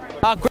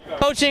 Great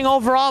coaching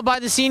overall by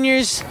the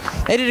seniors.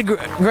 They did a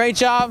great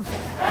job.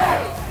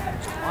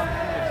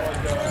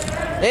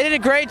 They did a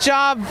great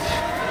job.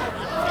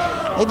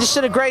 They just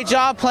did a great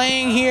job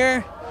playing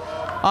here.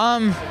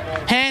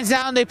 Hands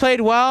down, they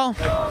played well.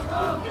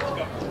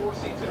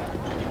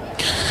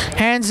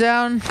 Hands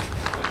down,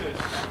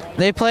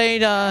 they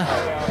played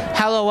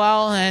hella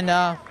well, and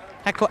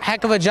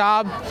heck of a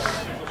job.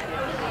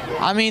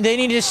 I mean, they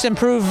need to just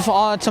improve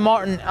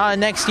tomorrow,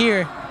 next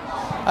year.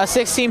 A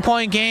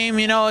 16-point game,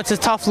 you know, it's a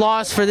tough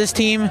loss for this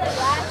team.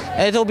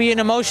 It'll be an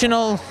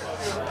emotional.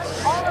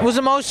 It was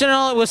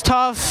emotional. It was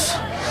tough.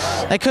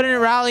 They couldn't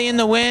rally in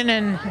the win,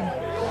 and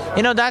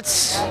you know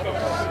that's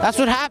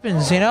what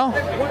happens, you know.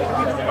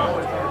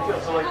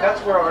 So like that's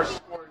where our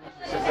score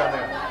usually sits down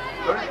there.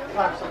 The only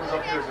time someone's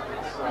up here is if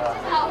it's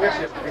we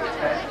actually have to pick a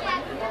tent.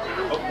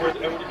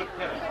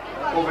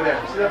 Over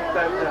there. See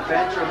that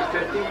bench on the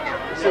 50? You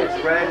see it's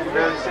red, you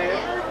barely see it?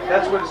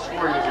 That's where the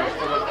score usually is.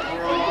 For like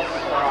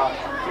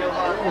field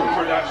hockey.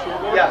 For that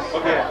scoreboard? Yes.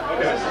 Okay. Yeah.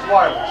 Because this is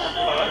wireless.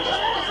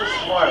 This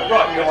is wireless.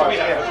 Right, that's what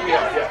we have. Yeah. That's what we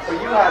have, yes. But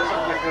you had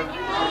something like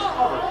was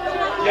covered.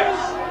 Yes.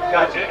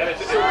 Gotcha. And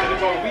it's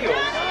on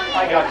wheels.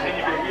 I got you. And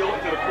you can wheel it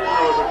into the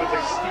corner with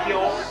like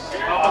steel.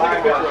 I'll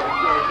take a picture of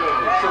it.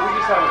 So we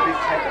just have a big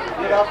tent that we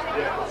put up.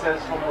 Yeah. It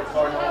says Homewood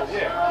Cardinals.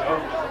 Yeah.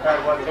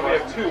 Bad weather. So we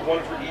have 2,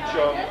 one for each.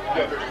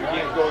 There's 2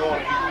 games going on.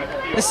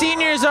 The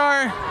seniors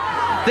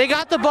they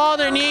got the ball.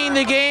 They're kneeing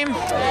the game.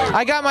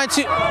 I got my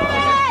 2.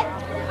 I'm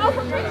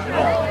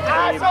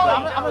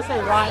gonna say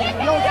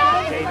Ryan.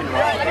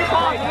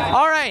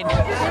 All right,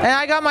 and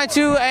I got my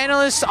 2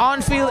 analysts,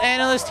 on-field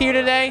analysts here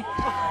today,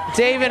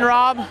 Dave and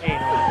Rob.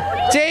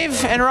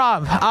 Dave and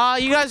Rob,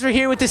 you guys were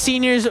here with the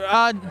seniors.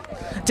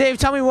 Dave,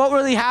 tell me what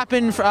really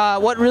happened.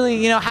 What really,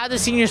 you know, how the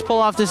seniors pull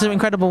off this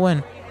incredible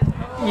win?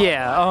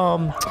 Yeah,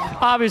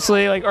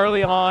 obviously, like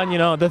early on, you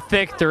know, the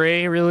thick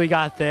 3 really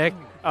got thick.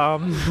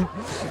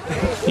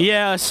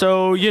 Yeah,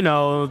 so, you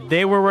know,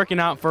 they were working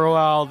out for a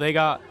while. They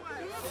got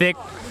thick,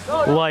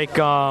 like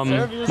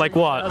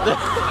what?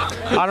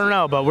 I don't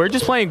know, but we're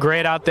just playing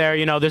great out there.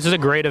 You know, this is a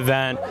great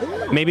event.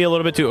 Maybe a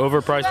little bit too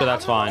overpriced, but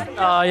that's fine.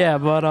 Yeah,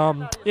 but,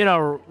 you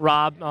know,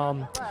 Rob, you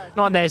know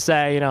what they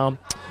say, you know,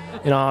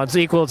 it's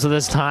equal to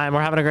this time.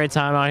 We're having a great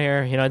time out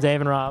here, you know,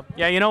 Dave and Rob.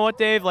 Yeah, you know what,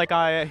 Dave? Like,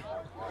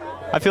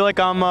 I feel like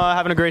I'm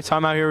having a great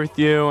time out here with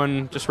you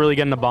and just really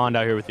getting a bond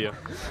out here with you.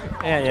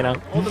 Yeah, you know.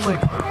 Hold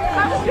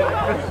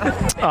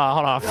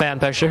on, fan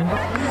picture.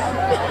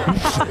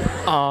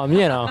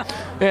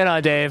 You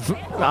know, Dave,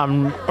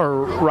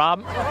 or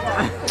Rob,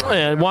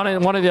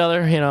 one or the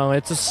other. You know,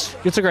 it's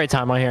a great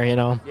time out here. You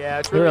know. Yeah,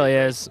 it really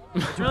is.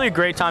 It's really a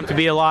great time to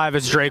be alive,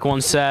 as Drake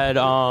once said.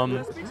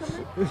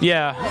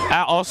 Yeah.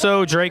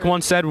 Also, Drake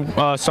once said,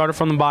 "Started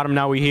from the bottom,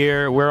 now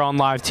we're on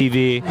live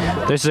TV."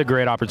 This is a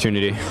great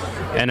opportunity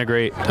and a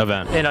great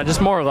event. You know,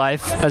 just more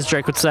life, as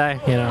Drake would say.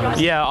 You know.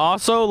 Yeah.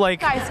 Also,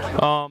 like,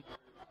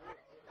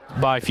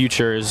 by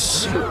future is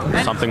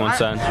something once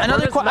said.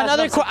 Another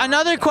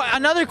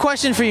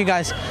question for you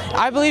guys.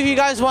 I believe you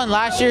guys won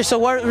last year, so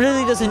what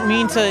really does it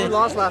mean to? We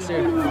lost last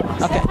year.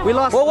 Okay. We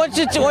lost. Well, what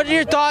are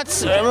your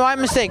thoughts? My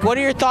mistake. What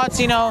are your thoughts?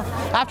 You know,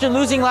 after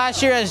losing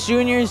last year as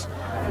juniors,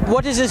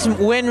 what does this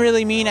win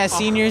really mean as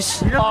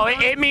seniors? Oh,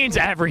 it means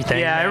everything.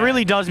 Yeah, it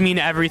really does mean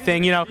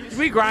everything. You know,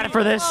 we grinded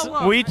for this.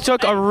 We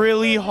took a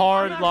really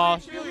hard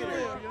loss.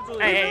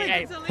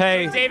 Hey.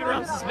 David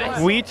rubs his face.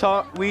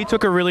 We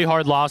took a really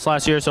hard loss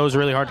last year, so it was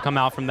really hard to come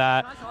out from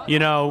that. You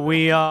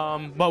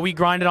know, but we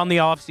grinded on the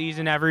off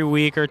season every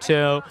week or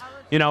two.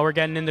 You know, we're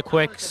getting into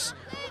quicks,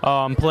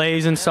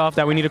 plays and stuff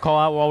that we need to call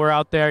out while we're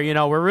out there. You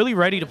know, we're really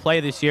ready to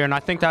play this year, and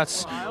I think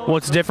that's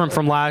what's different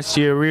from last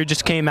year. We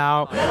just came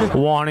out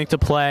wanting to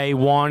play,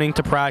 wanting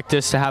to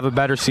practice to have a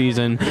better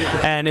season,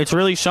 and it's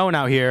really shown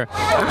out here.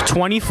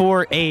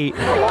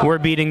 24-8, we're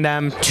beating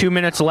them. 2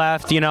 minutes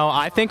left. You know,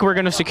 I think we're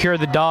going to secure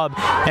the dub,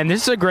 and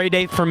this is a great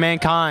day for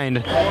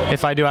Mankind,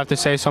 if I do have to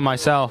say so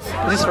myself.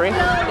 Is this free?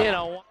 You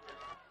know.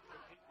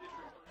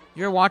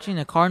 You're watching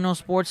the Cardinal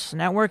Sports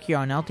Network here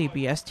on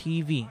LTPS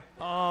TV.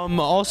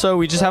 Also,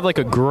 we just have like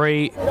a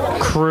great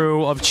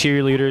crew of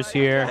cheerleaders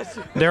here.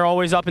 They're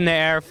always up in the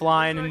air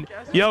flying. And,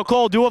 yo,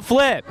 Cole, do a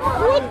flip.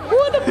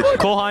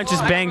 Cole Hines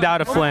just banged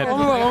out a flip.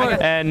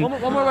 And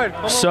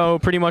so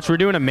pretty much we're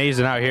doing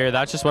amazing out here.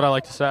 That's just what I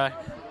like to say.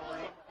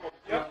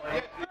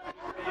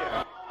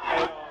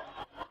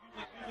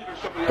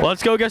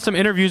 Let's go get some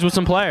interviews with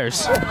some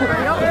players.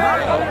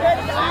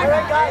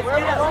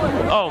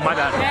 Oh, my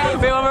bad.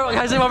 Wait, one more. Can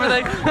I say one more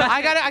thing?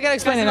 I gotta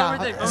explain it now.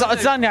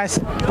 It's done, guys.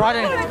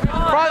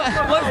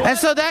 And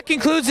so that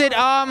concludes it.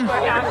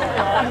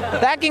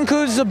 That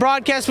concludes the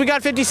broadcast. We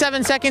got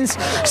 57 seconds.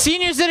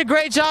 Seniors did a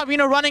great job, you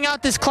know, running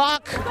out this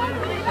clock.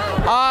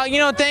 You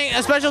know,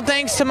 a special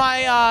thanks to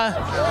my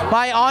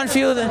my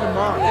on-field.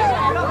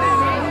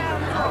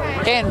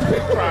 And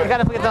I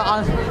gotta put that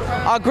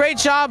on. Great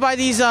job by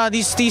these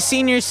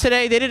seniors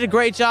today. They did a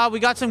great job. We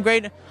got some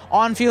great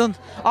on-field.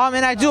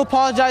 And I do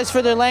apologize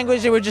for their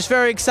language. They were just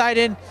very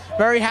excited,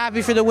 very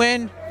happy for the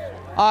win.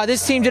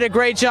 This team did a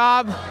great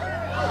job.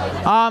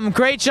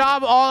 Great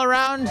job all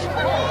around.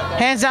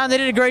 Hands down, they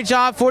did a great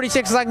job.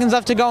 46 seconds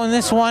left to go in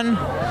this one.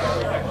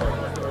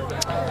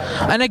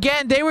 And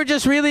again, they were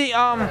just really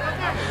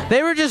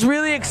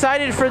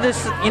excited for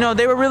this. You know,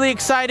 they were really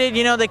excited.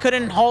 You know, they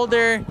couldn't hold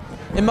their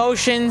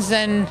emotions,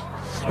 and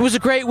it was a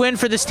great win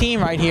for this team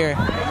right here.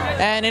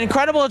 And an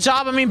incredible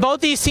job. I mean,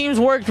 both these teams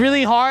worked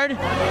really hard.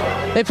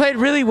 They played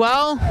really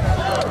well.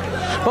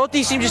 Both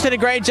these teams just did a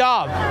great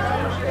job.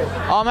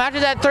 After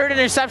that third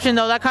interception,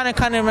 though, that kind of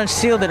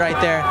sealed it right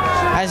there,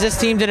 as this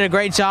team did a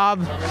great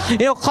job. You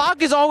know,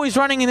 clock is always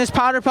running in this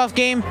Powder Puff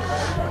game.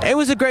 It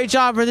was a great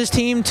job for this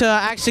team to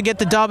actually get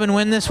the dub and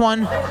win this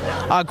one.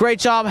 Great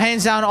job,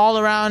 hands down, all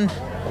around.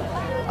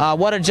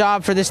 What a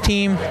job for this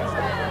team.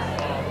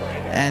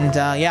 And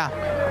yeah,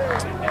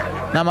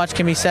 not much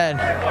can be said.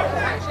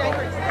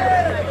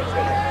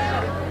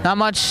 Not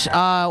much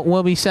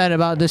will be said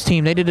about this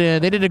team. They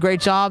did a great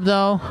job,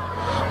 though.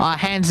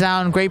 Hands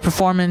down, great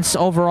performance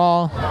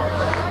overall.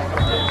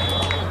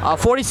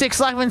 46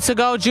 seconds to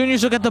go.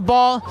 Juniors will get the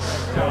ball.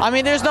 I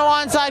mean, there's no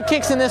onside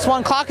kicks in this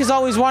one. Clock is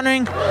always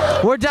running.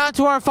 We're down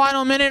to our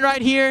final minute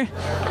right here.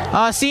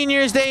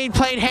 Seniors, they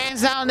played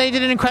hands down. They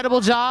did an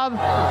incredible job,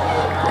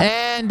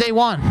 and they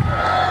won.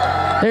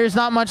 There's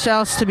not much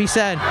else to be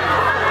said.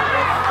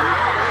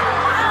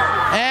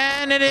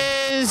 And it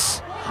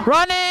is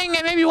running,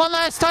 and maybe one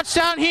last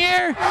touchdown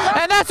here,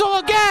 and that's what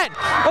we'll get.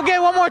 We'll get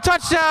one more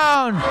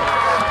touchdown.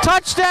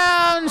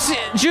 Touchdowns,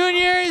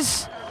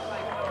 juniors.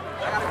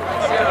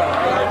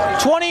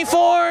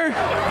 24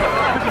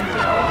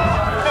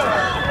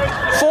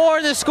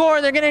 for the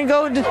score. They're going to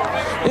go do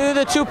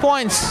the 2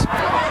 points.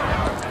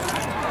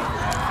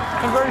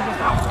 Conversion.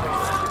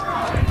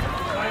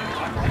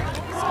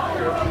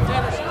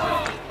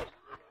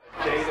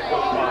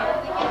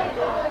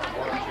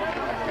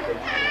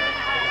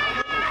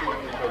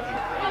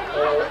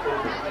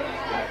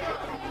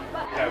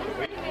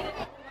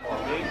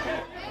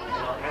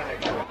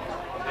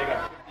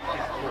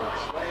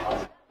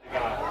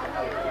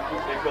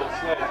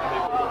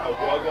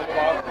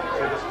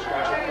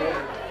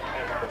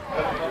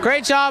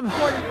 Great job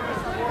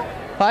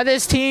by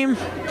this team.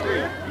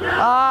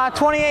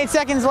 28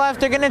 seconds left.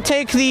 They're going to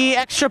take the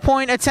extra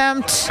point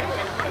attempt.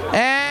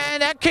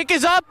 And that kick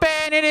is up,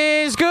 and it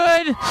is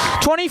good.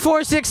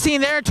 24-16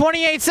 there.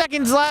 28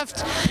 seconds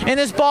left in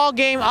this ball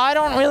game. I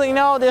don't really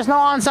know. There's no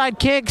onside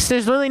kicks.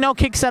 There's really no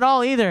kicks at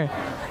all either.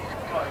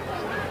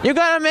 You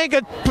got to make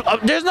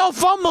there's no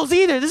fumbles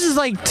either. This is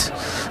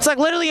it's like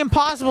literally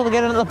impossible to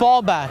get the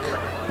ball back.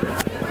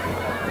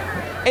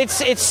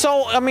 It's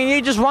so, I mean,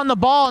 you just run the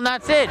ball and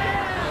that's it.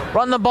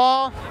 Run the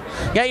ball,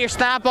 get your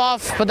snap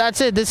off, but that's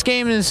it. This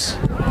game is...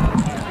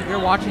 You're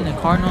watching the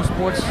Cardinal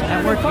Sports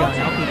Network here on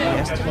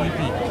LPPS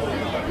TV.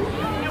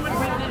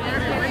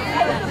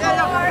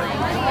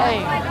 Hey,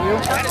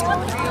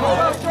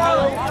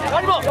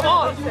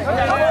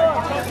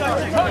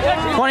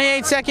 you.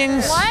 28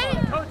 seconds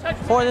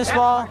for this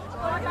ball.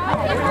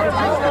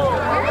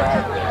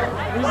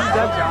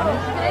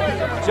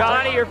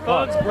 Johnny, your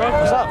phone's broke.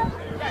 What's up?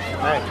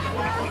 Hey.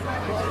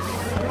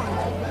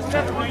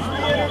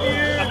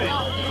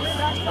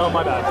 Oh,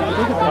 my bad.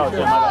 Oh,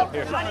 okay, my bad.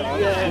 Here.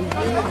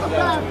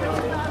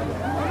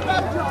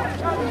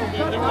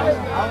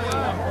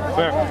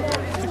 Fair.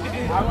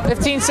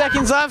 15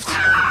 seconds left.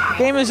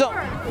 Game is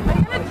over.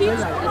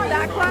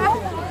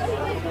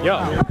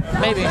 Yeah.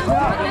 Maybe.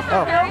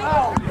 Oh.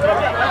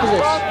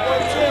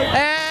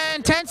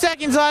 And 10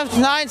 seconds left.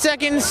 9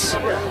 seconds.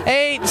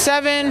 8,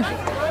 7,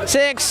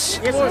 6,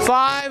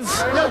 5,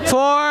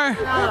 4,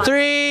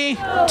 3,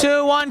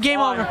 2, 1. Game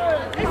over.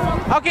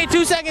 Okay,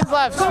 2 seconds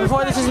left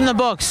before this is in the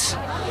books.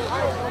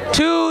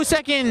 2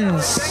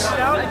 seconds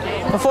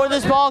before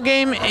this ball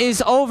game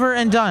is over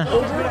and done.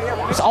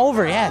 It's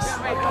over, yes.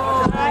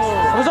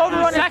 It was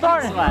over when it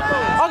started.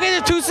 Okay,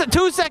 there's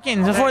 2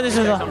 seconds before this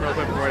is over.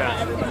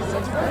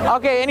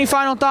 Okay, any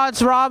final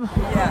thoughts, Rob?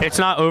 It's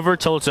not over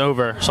till it's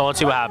over, so let's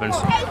see what happens.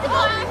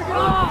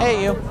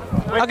 Hey, you.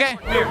 Okay.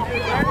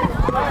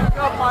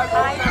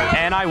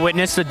 And I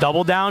witnessed the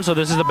double down, so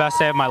this is the best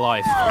day of my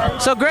life.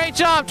 So great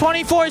job,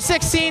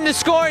 24-16 to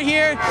score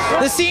here.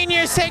 The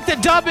seniors take the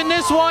dub in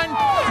this one.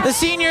 The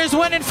seniors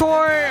win it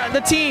for the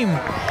team.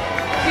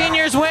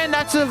 Seniors win,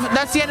 that's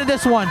the end of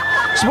this one.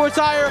 Sports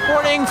Hire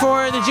reporting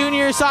for the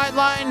junior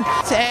sideline,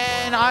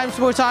 and I'm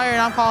Sports Hire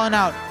and I'm calling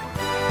out.